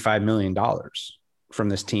 $85 million from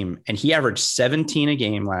this team, and he averaged 17 a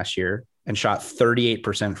game last year and shot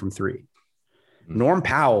 38% from 3. Norm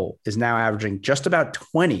Powell is now averaging just about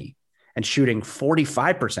 20 and shooting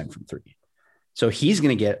 45% from 3. So he's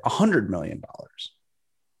going to get $100 million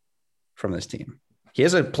from this team. He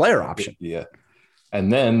has a player option. Yeah.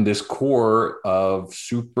 And then this core of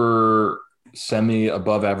super semi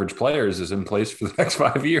above average players is in place for the next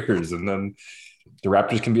 5 years. And then the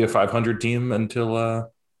Raptors can be a 500 team until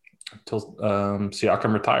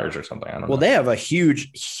Siakam retires or something. I don't know. Well, they have a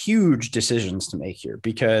huge decisions to make here,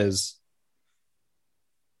 because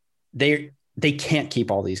they can't keep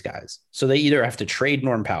all these guys. So they either have to trade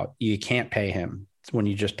Norm Powell. You can't pay him when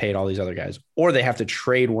you just paid all these other guys, or they have to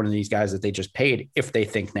trade one of these guys that they just paid if they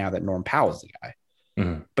think now that Norm Powell is the guy.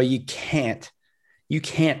 But you can't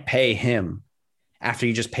pay him after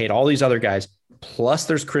you just paid all these other guys. Plus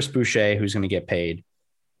there's Chris Boucher who's going to get paid.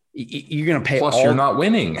 You're going to pay. Plus you're not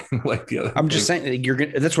winning. I'm just saying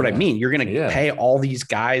that's what I mean. You're going to pay all these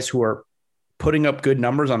guys who are putting up good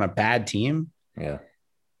numbers on a bad team. Yeah.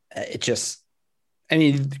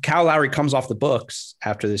 Kyle Lowry comes off the books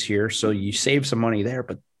after this year, so you save some money there,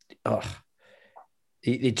 but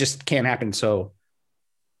it just can't happen. So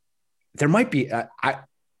there might be,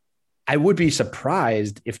 I would be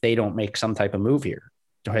surprised if they don't make some type of move here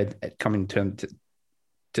coming to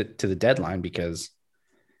the deadline, because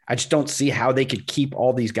I just don't see how they could keep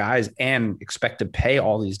all these guys and expect to pay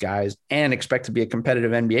all these guys and expect to be a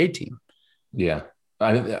competitive NBA team. Yeah.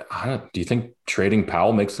 Do you think trading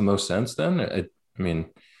Powell makes the most sense then?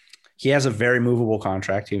 He has a very movable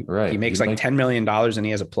contract. He makes like $10 million, and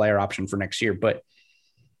he has a player option for next year. But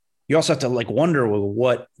you also have to wonder, well,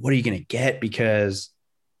 what are you going to get? Because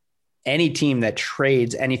any team that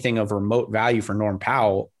trades anything of remote value for Norm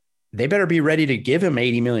Powell, they better be ready to give him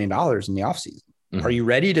 $80 million in the offseason. Are you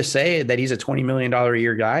ready to say that he's a $20 million a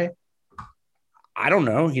year guy? I don't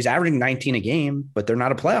know. He's averaging 19 a game, but they're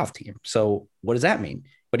not a playoff team. So what does that mean?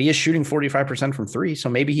 But he is shooting 45% from 3. So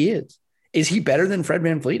maybe he is. Is he better than Fred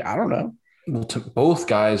VanVleet? I don't know. Well, both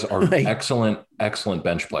guys are excellent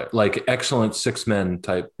bench player, excellent 6-men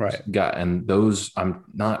type guy. And those, I'm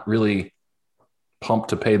not really pumped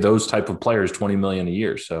to pay those type of players $20 million a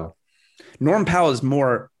year. So Norm Powell is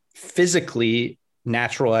more physically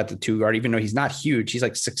natural at the 2 guard, even though he's not huge. He's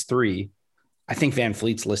like 6'3". I think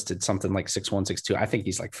VanVleet's listed something like 6'1", 6'2". I think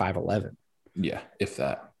he's like 5'11". Yeah, if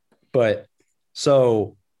that. But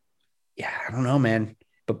so, yeah, I don't know, man.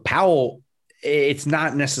 But Powell, it's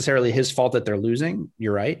not necessarily his fault that they're losing.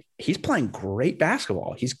 You're right. He's playing great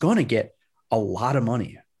basketball. He's going to get a lot of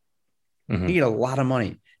money. He get a lot of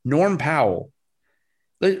money. Norm Powell,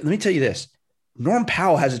 let me tell you this. Norm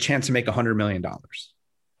Powell has a chance to make $100 million.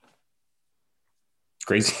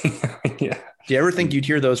 Crazy. Yeah. Do you ever think you'd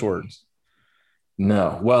hear those words?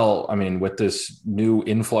 No. Well, with this new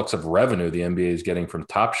influx of revenue the NBA is getting from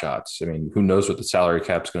Top Shots, who knows what the salary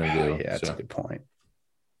cap's going to do? Yeah, that's a good point.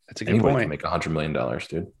 That's a good Anybody point. Can make $100 million,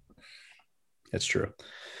 dude. That's true.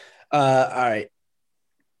 All right.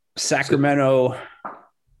 Sacramento.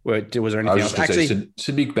 Was there anything else? Actually,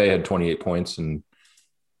 Sadiq Bey had 28 points, and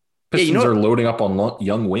Pistons are loading up on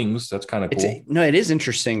young wings. That's kind of cool. It is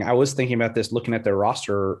interesting. I was thinking about this looking at their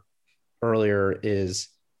roster earlier is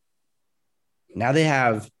now they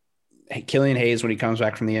have Killian Hayes when he comes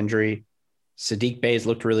back from the injury. Sadiq Bey's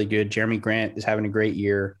looked really good. Jeremy Grant is having a great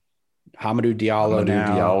year. Hamidou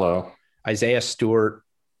Diallo. Isaiah Stewart.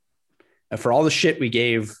 And for all the shit we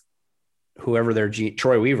gave whoever their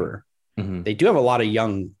Troy Weaver, they do have a lot of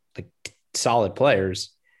young, like solid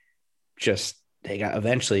players. Just they got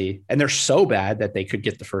eventually, and they're so bad that they could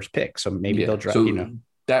get the first pick. So maybe they'll draft,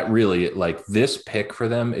 that really like this pick for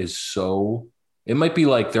them is so, it might be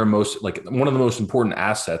like their most, like one of the most important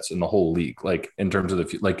assets in the whole league. Like in terms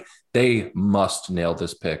of like they must nail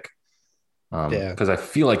this pick. Cause I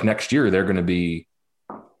feel like next year they're going to be,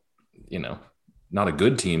 not a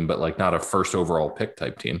good team, but like not a first overall pick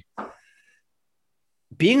type team.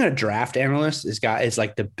 Being a draft analyst is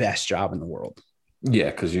like the best job in the world.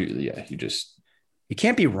 Yeah. Cause you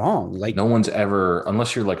can't be wrong. Like no one's ever,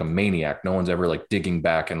 unless you're like a maniac, no one's ever like digging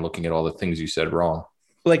back and looking at all the things you said wrong.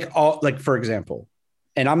 Like for example,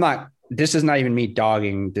 and this is not even me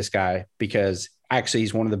dogging this guy because actually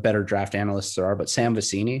he's one of the better draft analysts there are, but Sam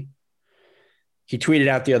Vecini, he tweeted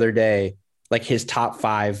out the other day, like his top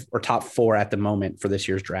 5 or top 4 at the moment for this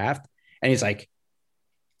year's draft. And he's like,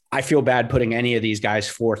 I feel bad putting any of these guys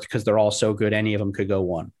fourth because they're all so good. Any of them could go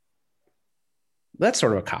 1. That's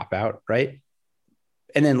sort of a cop out, right?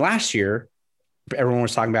 And then last year, everyone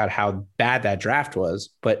was talking about how bad that draft was,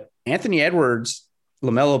 but Anthony Edwards,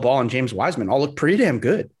 LaMelo Ball, and James Wiseman all look pretty damn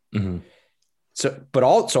good. Mm-hmm. So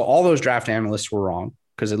all those draft analysts were wrong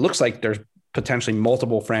because it looks like there's potentially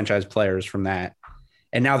multiple franchise players from that.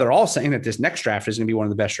 And now they're all saying that this next draft is going to be one of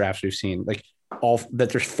the best drafts we've seen. Like that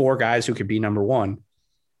there's 4 guys who could be number 1.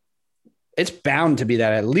 It's bound to be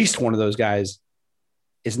that at least one of those guys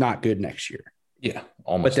is not good next year. Yeah.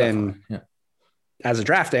 Almost. But then as a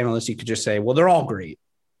draft analyst, you could just say, well, they're all great.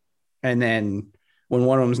 And then when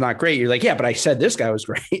one of them is not great, you're like, yeah, but I said this guy was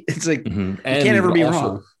great. It's like, you can't ever be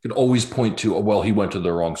wrong. You can always point to, well, he went to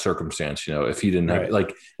the wrong circumstance. If he didn't have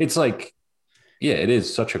like, it's like, yeah, it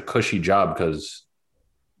is such a cushy job because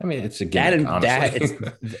it's a gimmick, honestly.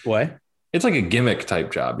 What? It's like a gimmick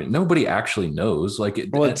type job. Nobody actually knows.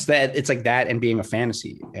 It's like that and being a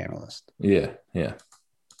fantasy analyst. Yeah. Yeah.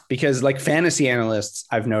 Because like fantasy analysts,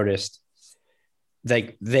 I've noticed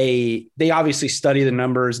like they obviously study the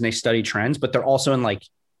numbers and they study trends, but they're also in like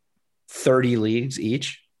 30 leagues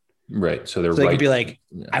each. Right. So they could be like,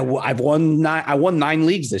 yeah. I won 9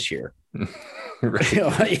 leagues this year.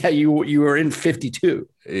 Right. Yeah. You were in 52.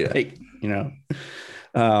 Yeah. Like,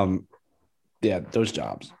 those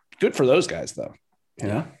jobs. Good for those guys though.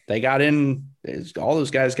 They got in, all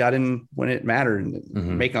those guys got in when it mattered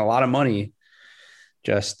and making a lot of money,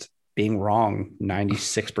 just being wrong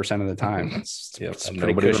 96% of the time. It's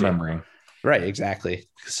nobody cushy. Remembering. Right. Exactly.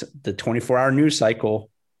 The 24-hour news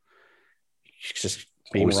cycle. Just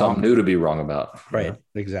being always something new to be wrong about. Right.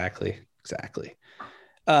 Yeah. Exactly.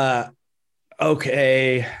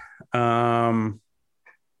 Okay.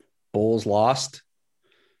 Bulls lost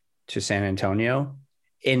to San Antonio.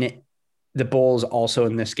 The Bulls also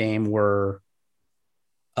in this game were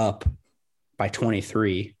up by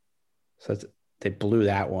 23. So they blew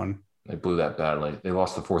that one. They blew that badly. They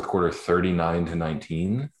lost the fourth quarter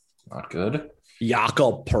 39-19. Not good.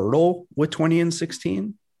 Jakob Poeltl with 20 and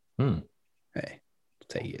 16. Hey, I'll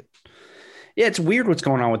take it. Yeah, it's weird what's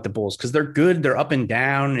going on with the Bulls because they're good. They're up and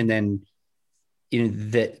down. And then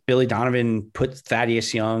that Billy Donovan put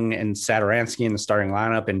Thaddeus Young and Satoransky in the starting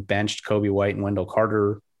lineup and benched Kobe White and Wendell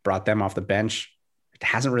Carter, brought them off the bench. It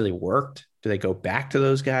hasn't really worked. Do they go back to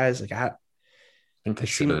those guys? Like I think they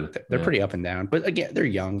should. They're pretty up and down, but again, they're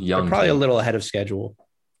young. They're probably a little ahead of schedule.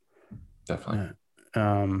 Definitely.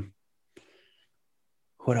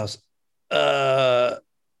 What else? Oh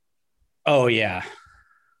yeah.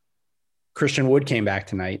 Christian Wood came back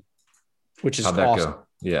tonight, which is awesome. Go?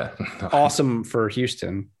 Yeah. Awesome for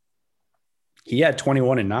Houston. He had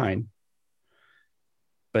 21 and 9,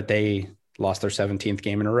 but they lost their 17th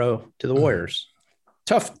game in a row to the Warriors.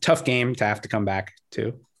 Tough game to have to come back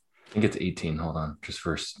to. I think it's 18. Hold on. Just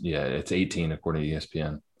first. Yeah, it's 18 according to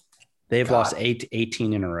ESPN. They've lost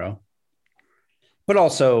 18 in a row. But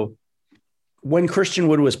also, when Christian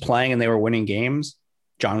Wood was playing and they were winning games,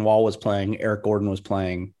 John Wall was playing, Eric Gordon was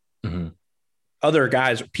playing. Other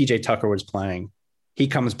guys, PJ Tucker was playing. He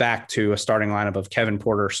comes back to a starting lineup of Kevin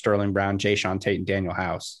Porter, Sterling Brown, Jayshawn Tate, and Daniel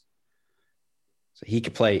House. So he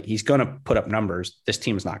could play. He's going to put up numbers. This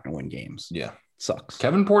team's not going to win games. Yeah. Sucks.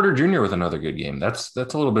 Kevin Porter Jr. with another good game. That's a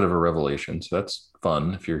little bit of a revelation. So that's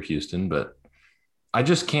fun if you're Houston, but I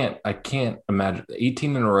can't imagine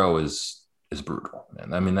 18 in a row is is brutal.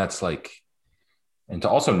 And I mean, that's like, and to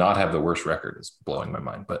also not have the worst record is blowing my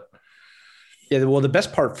mind. But yeah, well, the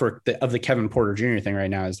best part of the Kevin Porter Jr. thing right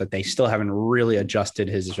now is that they still haven't really adjusted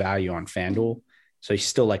his value on FanDuel. So he's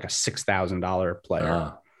still like a $6,000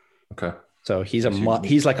 player. Okay. So he's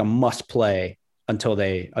like a must play until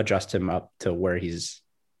they adjust him up to where his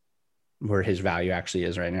value actually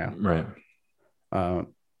is right now. Right.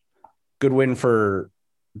 Good win for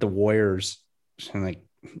the Warriors. And like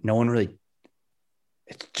no one really,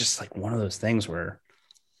 it's just like one of those things where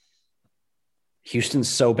Houston's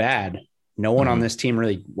so bad. No one on this team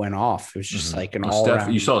really went off. It was just like an all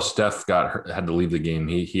around. You saw Steph had to leave the game.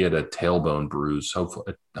 He had a tailbone bruise.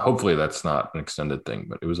 Hopefully that's not an extended thing,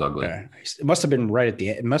 but it was ugly. Yeah. It must have been right at the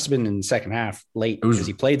end. It must have been in the second half late because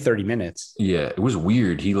he played 30 minutes. Yeah, it was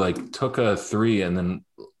weird. He like took a three and then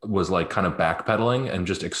was like kind of backpedaling and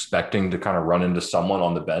just expecting to kind of run into someone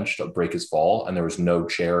on the bench to break his fall. And there was no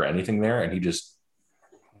chair or anything there. And he just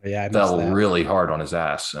fell really hard on his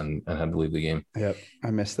ass and had to leave the game. Yep. I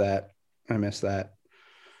missed that.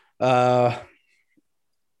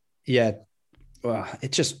 Yeah. Well,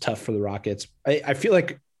 it's just tough for the Rockets. I feel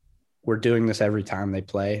like we're doing this every time they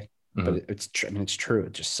play, but it's true.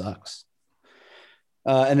 It just sucks.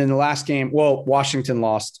 And in the last game, Washington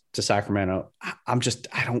lost to Sacramento.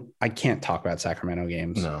 I can't talk about Sacramento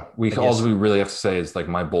games. No, all we really have to say is like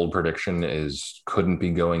my bold prediction is couldn't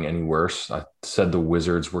be going any worse. I said the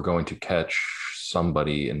Wizards were going to catch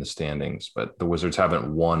somebody in the standings, but the Wizards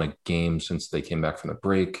haven't won a game since they came back from the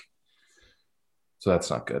break. So that's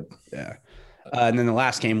not good. Yeah. And then the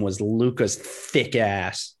last game was Luka's thick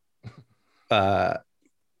ass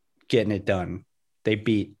getting it done. They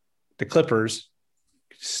beat the Clippers.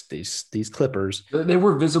 These Clippers. They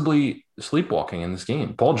were visibly sleepwalking in this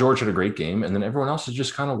game. Paul George had a great game, and then everyone else is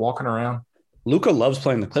just kind of walking around. Luka loves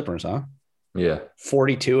playing the Clippers, huh? Yeah.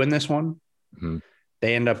 42 in this one. Mm-hmm.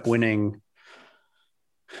 They end up winning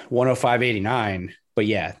 105-89. But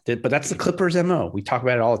yeah, but that's the Clippers MO. We talk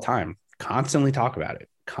about it all the time. Constantly talk about it.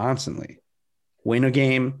 Constantly. Win a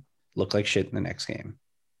game, look like shit in the next game.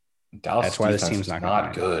 That's why this team's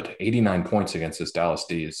not good. 89 points against this Dallas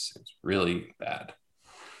D is really bad.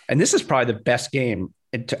 And this is probably the best game,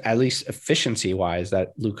 at least efficiency-wise, that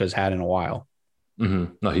Luka's had in a while.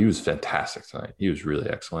 Mm-hmm. No, he was fantastic tonight. He was really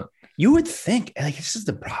excellent. You would think, like, this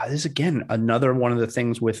is again another one of the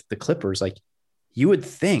things with the Clippers. Like, you would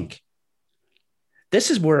think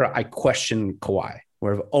this is where I question Kawhi,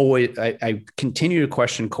 where I continue to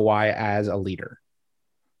question Kawhi as a leader,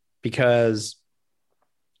 because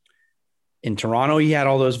in Toronto he had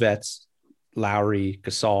all those vets, Lowry,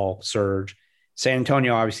 Gasol, Serge. San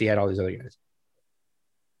Antonio obviously had all these other guys.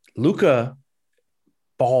 Luka,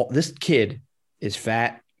 this kid is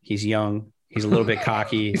fat. He's young. He's a little bit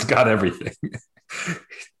cocky. He's got everything.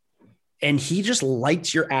 And he just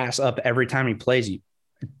lights your ass up every time he plays you.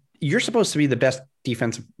 You're supposed to be the best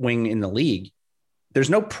defensive wing in the league. There's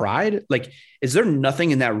no pride. Like, is there nothing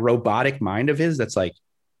in that robotic mind of his that's like,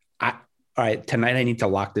 all right, tonight I need to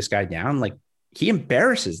lock this guy down? Like, he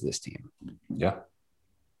embarrasses this team. Yeah.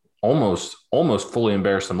 Almost fully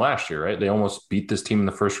embarrassed them last year, right? They almost beat this team in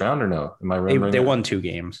the first round, or no? Am I right? They won 2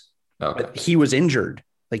 games. Okay. But he was injured.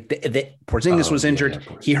 Like Porzingis was injured.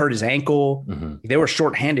 Yeah, he hurt his ankle. Mm-hmm. They were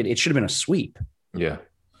shorthanded. It should have been a sweep. Yeah.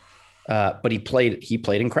 But he played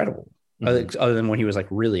incredible, other than when he was like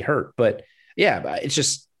really hurt. But yeah, it's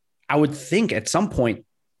just, I would think at some point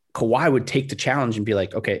Kawhi would take the challenge and be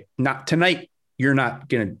like, okay, not tonight. You're not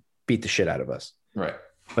going to beat the shit out of us. Right.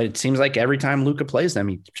 But it seems like every time Luka plays them,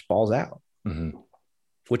 he just balls out,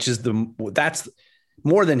 which is that's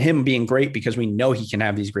more than him being great, because we know he can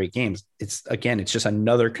have these great games. It's just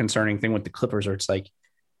another concerning thing with the Clippers, where it's like,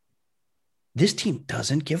 this team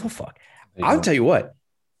doesn't give a fuck. I'll tell you what,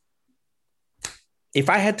 if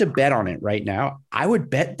I had to bet on it right now, I would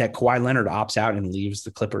bet that Kawhi Leonard opts out and leaves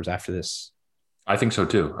the Clippers after this. I think so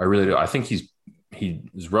too. I really do. I think he's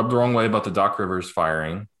rubbed the wrong way about the Doc Rivers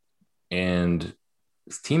firing, and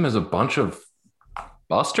this team has a bunch of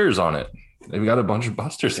busters on it. They've got a bunch of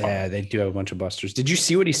busters. Yeah, they do have a bunch of busters. Did you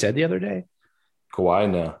see what he said the other day? Kawhi,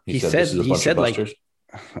 no. He said this is a bunch of busters.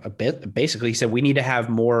 Like a bit. Basically, he said we need to have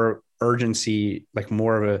more urgency, like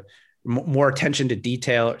more attention to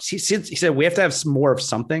detail. He said we have to have more of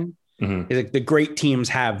something. Mm-hmm. He's like, the great teams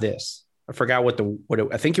have this. I forgot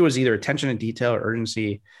I think it was either attention to detail or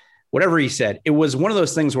urgency, whatever he said. It was one of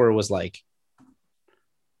those things where it was like,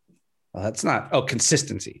 well, that's not. Oh,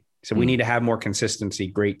 consistency. So we need to have more consistency.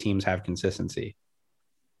 Great teams have consistency.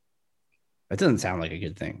 That doesn't sound like a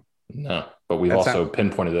good thing. No, but we've also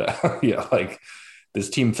pinpointed that. Yeah, like this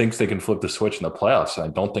team thinks they can flip the switch in the playoffs. I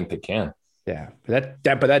don't think they can. Yeah, but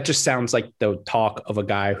that just sounds like the talk of a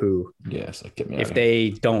guy who, yes, like, get me if they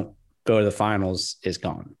don't go to the finals, is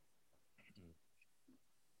gone.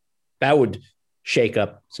 That would shake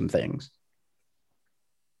up some things.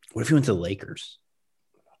 What if he went to the Lakers?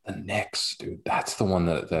 The Knicks, dude. That's the one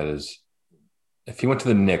that is. If he went to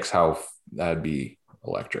the Knicks, that'd be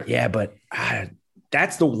electric. Yeah, but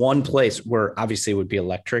that's the one place where obviously it would be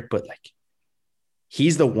electric, but like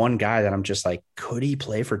he's the one guy that I'm just like, could he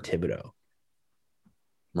play for Thibodeau?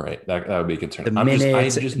 Right. That would be concerning.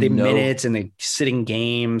 The minutes and the sitting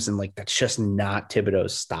games, and like that's just not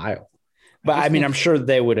Thibodeau's style. But I mean, I'm sure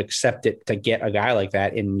they would accept it to get a guy like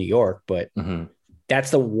that in New York, but that's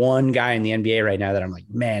the one guy in the NBA right now that I'm like,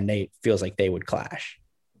 man, feels like they would clash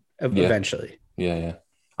eventually. Yeah.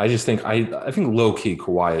 I just think I think low key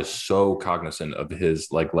Kawhi is so cognizant of his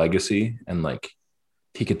like legacy, and like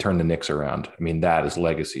he could turn the Knicks around. I mean, that is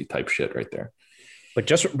legacy type shit right there. But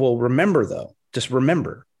remember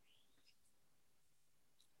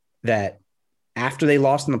that after they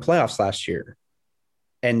lost in the playoffs last year,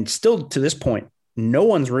 and still to this point, no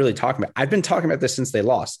one's really talking about. I've been talking about this since they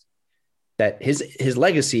lost. That his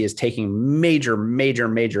legacy is taking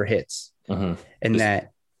major hits, and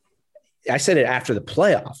that I said it after the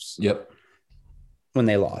playoffs. Yep, when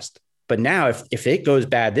they lost. But now, if it goes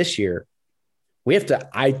bad this year, we have to.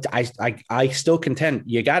 I still contend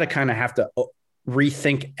you got to kind of have to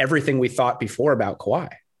rethink everything we thought before about Kawhi.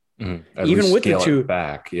 Even with the two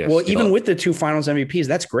back, even with the two Finals MVPs,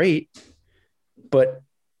 that's great. But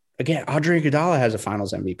again, Andre Iguodala has a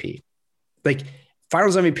Finals MVP. Like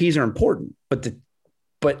Finals MVPs are important,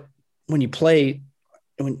 but when you play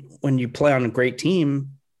on a great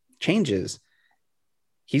team, changes.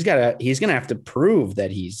 He's gonna have to prove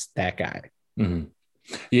that he's that guy.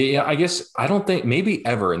 Yeah. I guess I don't think maybe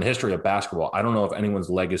ever in the history of basketball, I don't know if anyone's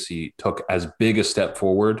legacy took as big a step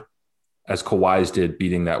forward as Kawhi's did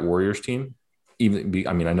beating that Warriors team.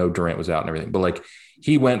 I know Durant was out and everything, but like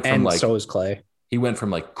he went from so is Clay. He went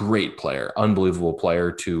from like great player, unbelievable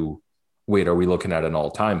player to wait, are we looking at an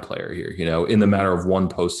all-time player here? In the matter of one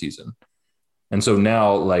postseason. And so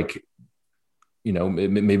now, like,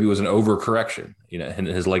 maybe it was an overcorrection. And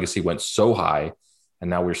his legacy went so high, and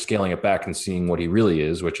now we're scaling it back and seeing what he really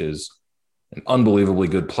is, which is an unbelievably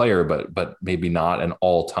good player, but maybe not an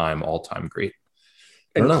all-time great.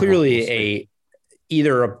 And clearly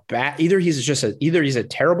either he's a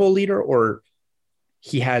terrible leader or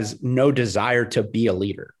he has no desire to be a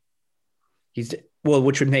leader.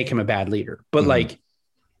 Which would make him a bad leader. But like,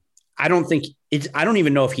 I don't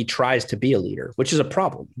even know if he tries to be a leader, which is a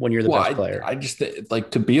problem when you're the best player. I just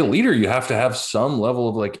like to be a leader, you have to have some level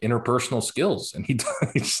of like interpersonal skills. And he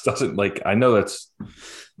just doesn't like, I know that's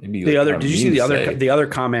maybe the other, did you see the other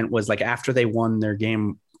comment was like, after they won their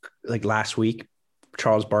game, like last week,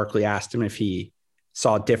 Charles Barkley asked him if he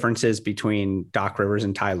saw differences between Doc Rivers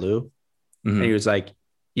and Ty Lue. And he was like,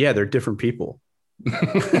 yeah, they're different people.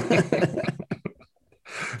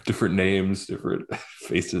 Different names, different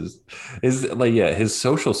faces. His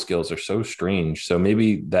social skills are so strange. So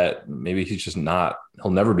maybe he's just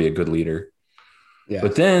he'll never be a good leader. Yeah.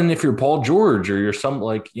 But then if you're Paul George or you're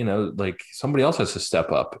somebody else has to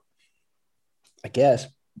step up, I guess.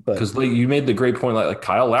 Because you made the great point, like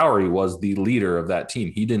Kyle Lowry was the leader of that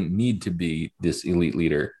team. He didn't need to be this elite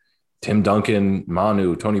leader. Tim Duncan,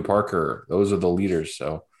 Manu, Tony Parker, those are the leaders.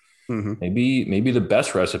 So maybe the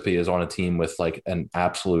best recipe is on a team with like an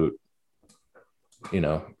absolute,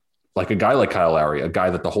 like a guy like Kyle Lowry, a guy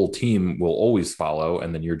that the whole team will always follow.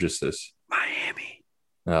 And then you're just this Miami.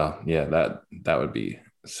 Oh yeah, that would be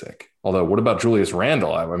sick. Although what about Julius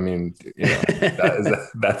Randle? I mean,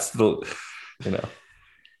 that's the,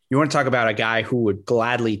 You want to talk about a guy who would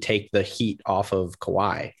gladly take the heat off of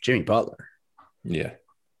Kawhi, Jimmy Butler. Yeah.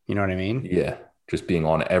 You know what I mean? Yeah. Just being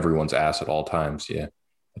on everyone's ass at all times. Yeah.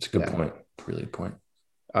 That's a good point. Really good point.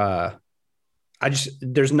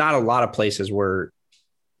 There's not a lot of places where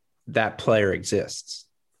that player exists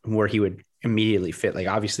where he would immediately fit. Like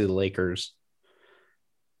obviously the Lakers,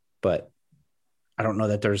 but I don't know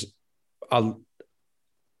that there's not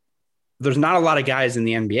a lot of guys in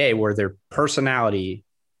the NBA where their personality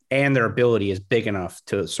and their ability is big enough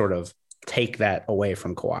to sort of take that away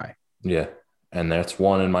from Kawhi. Yeah. And that's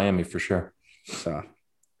one in Miami for sure. So,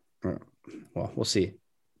 well, we'll see.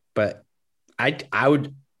 But I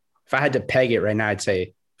would, if I had to peg it right now, I'd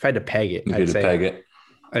say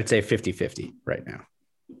 50-50 right now.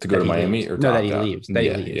 To go to Miami or no, that he leaves. He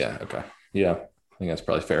leaves. Yeah. Okay. Yeah. I think that's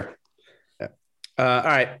probably fair. Yeah. All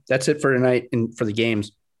right. That's it for tonight and for the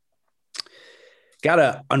games. Got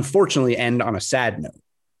to unfortunately end on a sad note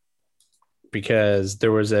because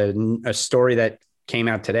there was a story that came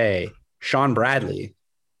out today Sean Bradley,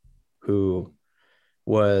 who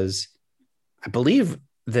was, I believe,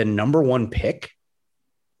 the number one pick,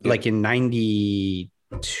 like in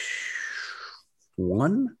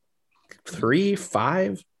 91, 3,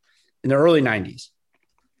 5, in the early 90s.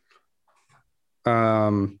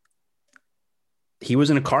 He was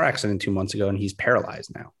in a car accident 2 months ago, and he's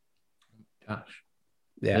paralyzed now. Gosh,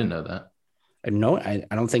 yeah, I didn't know that. I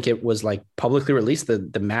don't think it was like publicly released.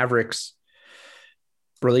 The Mavericks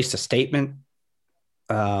released a statement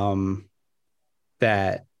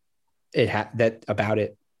that it had that about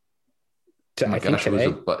it. I think today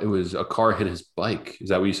it was a car hit his bike. Is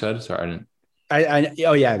that what you said? Sorry, I didn't.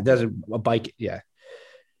 Oh yeah, there's a bike. Yeah,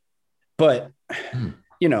 but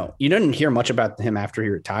you didn't hear much about him after he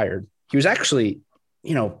retired. He was actually,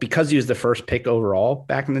 because he was the first pick overall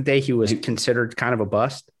back in the day, he was considered kind of a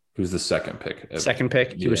bust. He was the second pick.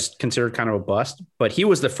 He was considered kind of a bust, but he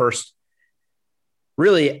was the first.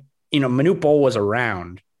 Really, Manute Bol was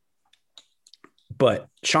around, but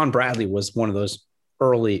Sean Bradley was one of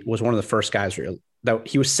the first guys that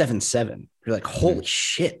he was 7'7". You're like, holy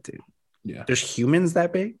shit, dude. Yeah. There's humans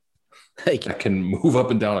that big. Like, that can move up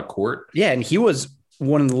and down a court. Yeah. And he was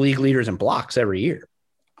one of the league leaders in blocks every year,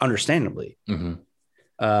 understandably. Mm-hmm.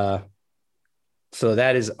 So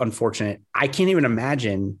that is unfortunate. I can't even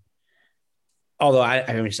imagine, although I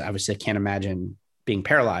obviously can't imagine being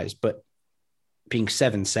paralyzed, but being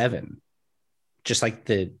 7'7", just like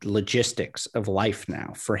the logistics of life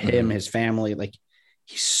now for him, his family, like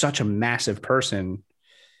he's such a massive person.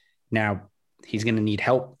 Now he's going to need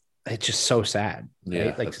help. It's just so sad.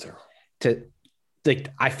 Yeah. Right?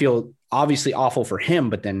 I feel obviously awful for him,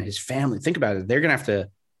 but then his family, think about it. They're going to have to,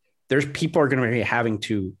 there's people are going to be having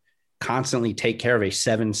to constantly take care of a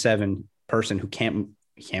 7'7" person who can't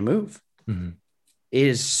move. Mm-hmm. It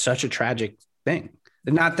is such a tragic thing.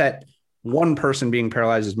 Not that one person being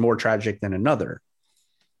paralyzed is more tragic than another,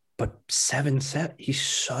 but 7'7", he's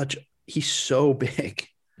so big.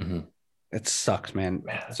 Mm-hmm. It sucks, man.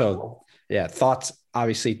 So yeah, thoughts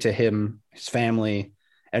obviously to him, his family,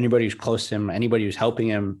 anybody who's close to him, anybody who's helping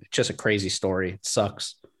him. It's just a crazy story. It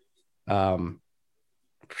sucks.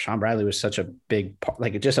 Sean Bradley was such a big part,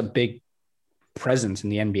 like just a big presence in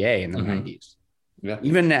the NBA in the 90s. Yeah.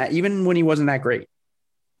 Even when he wasn't that great.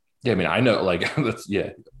 Yeah. I mean, I know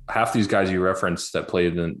half these guys you referenced that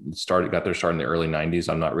played and got their start in the early 90s.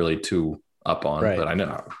 I'm not really too up on, but I know,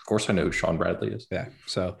 of course I know who Sean Bradley is. Yeah.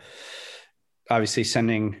 So obviously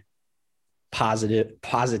sending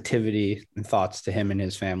positivity and thoughts to him and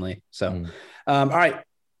his family. So, all right,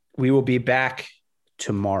 we will be back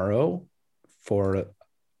tomorrow for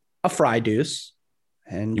a fry deuce,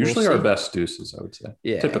 and usually our best deuces, I would say.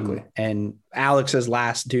 Yeah, typically. And Alex's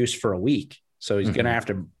last deuce for a week, so he's gonna have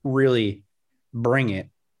to really bring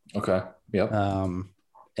it. Okay. Yep.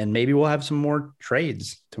 And maybe we'll have some more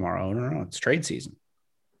trades tomorrow. I don't know. It's trade season.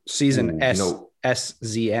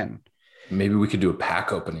 SZN. Maybe we could do a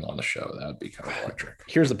pack opening on the show. That would be kind of electric.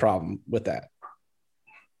 Here's the problem with that.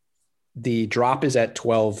 The drop is at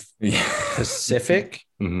 12 Pacific,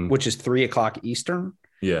 which is 3:00 Eastern.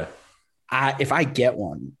 Yeah. If I get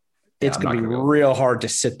one, it's going to be real hard to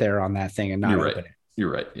sit there on that thing and not open it.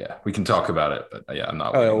 You're right. Yeah. We can talk about it, but yeah, I'm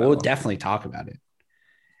not. We'll definitely talk about it.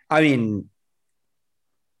 I mean,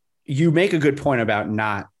 you make a good point about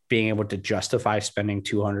not being able to justify spending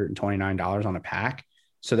 $229 on a pack.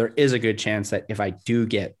 So there is a good chance that if I do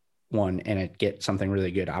get one and it gets something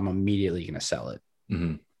really good, I'm immediately going to sell it,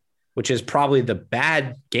 which is probably the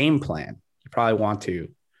bad game plan. You probably want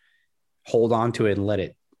to hold on to it and let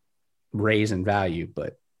it raise in value,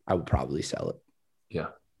 but I would probably sell it. Yeah.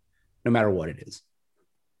 No matter what it is.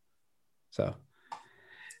 So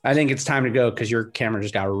I think it's time to go because your camera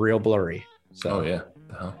just got real blurry. So, oh, yeah.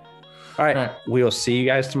 All right. We will see you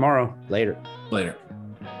guys tomorrow. Later.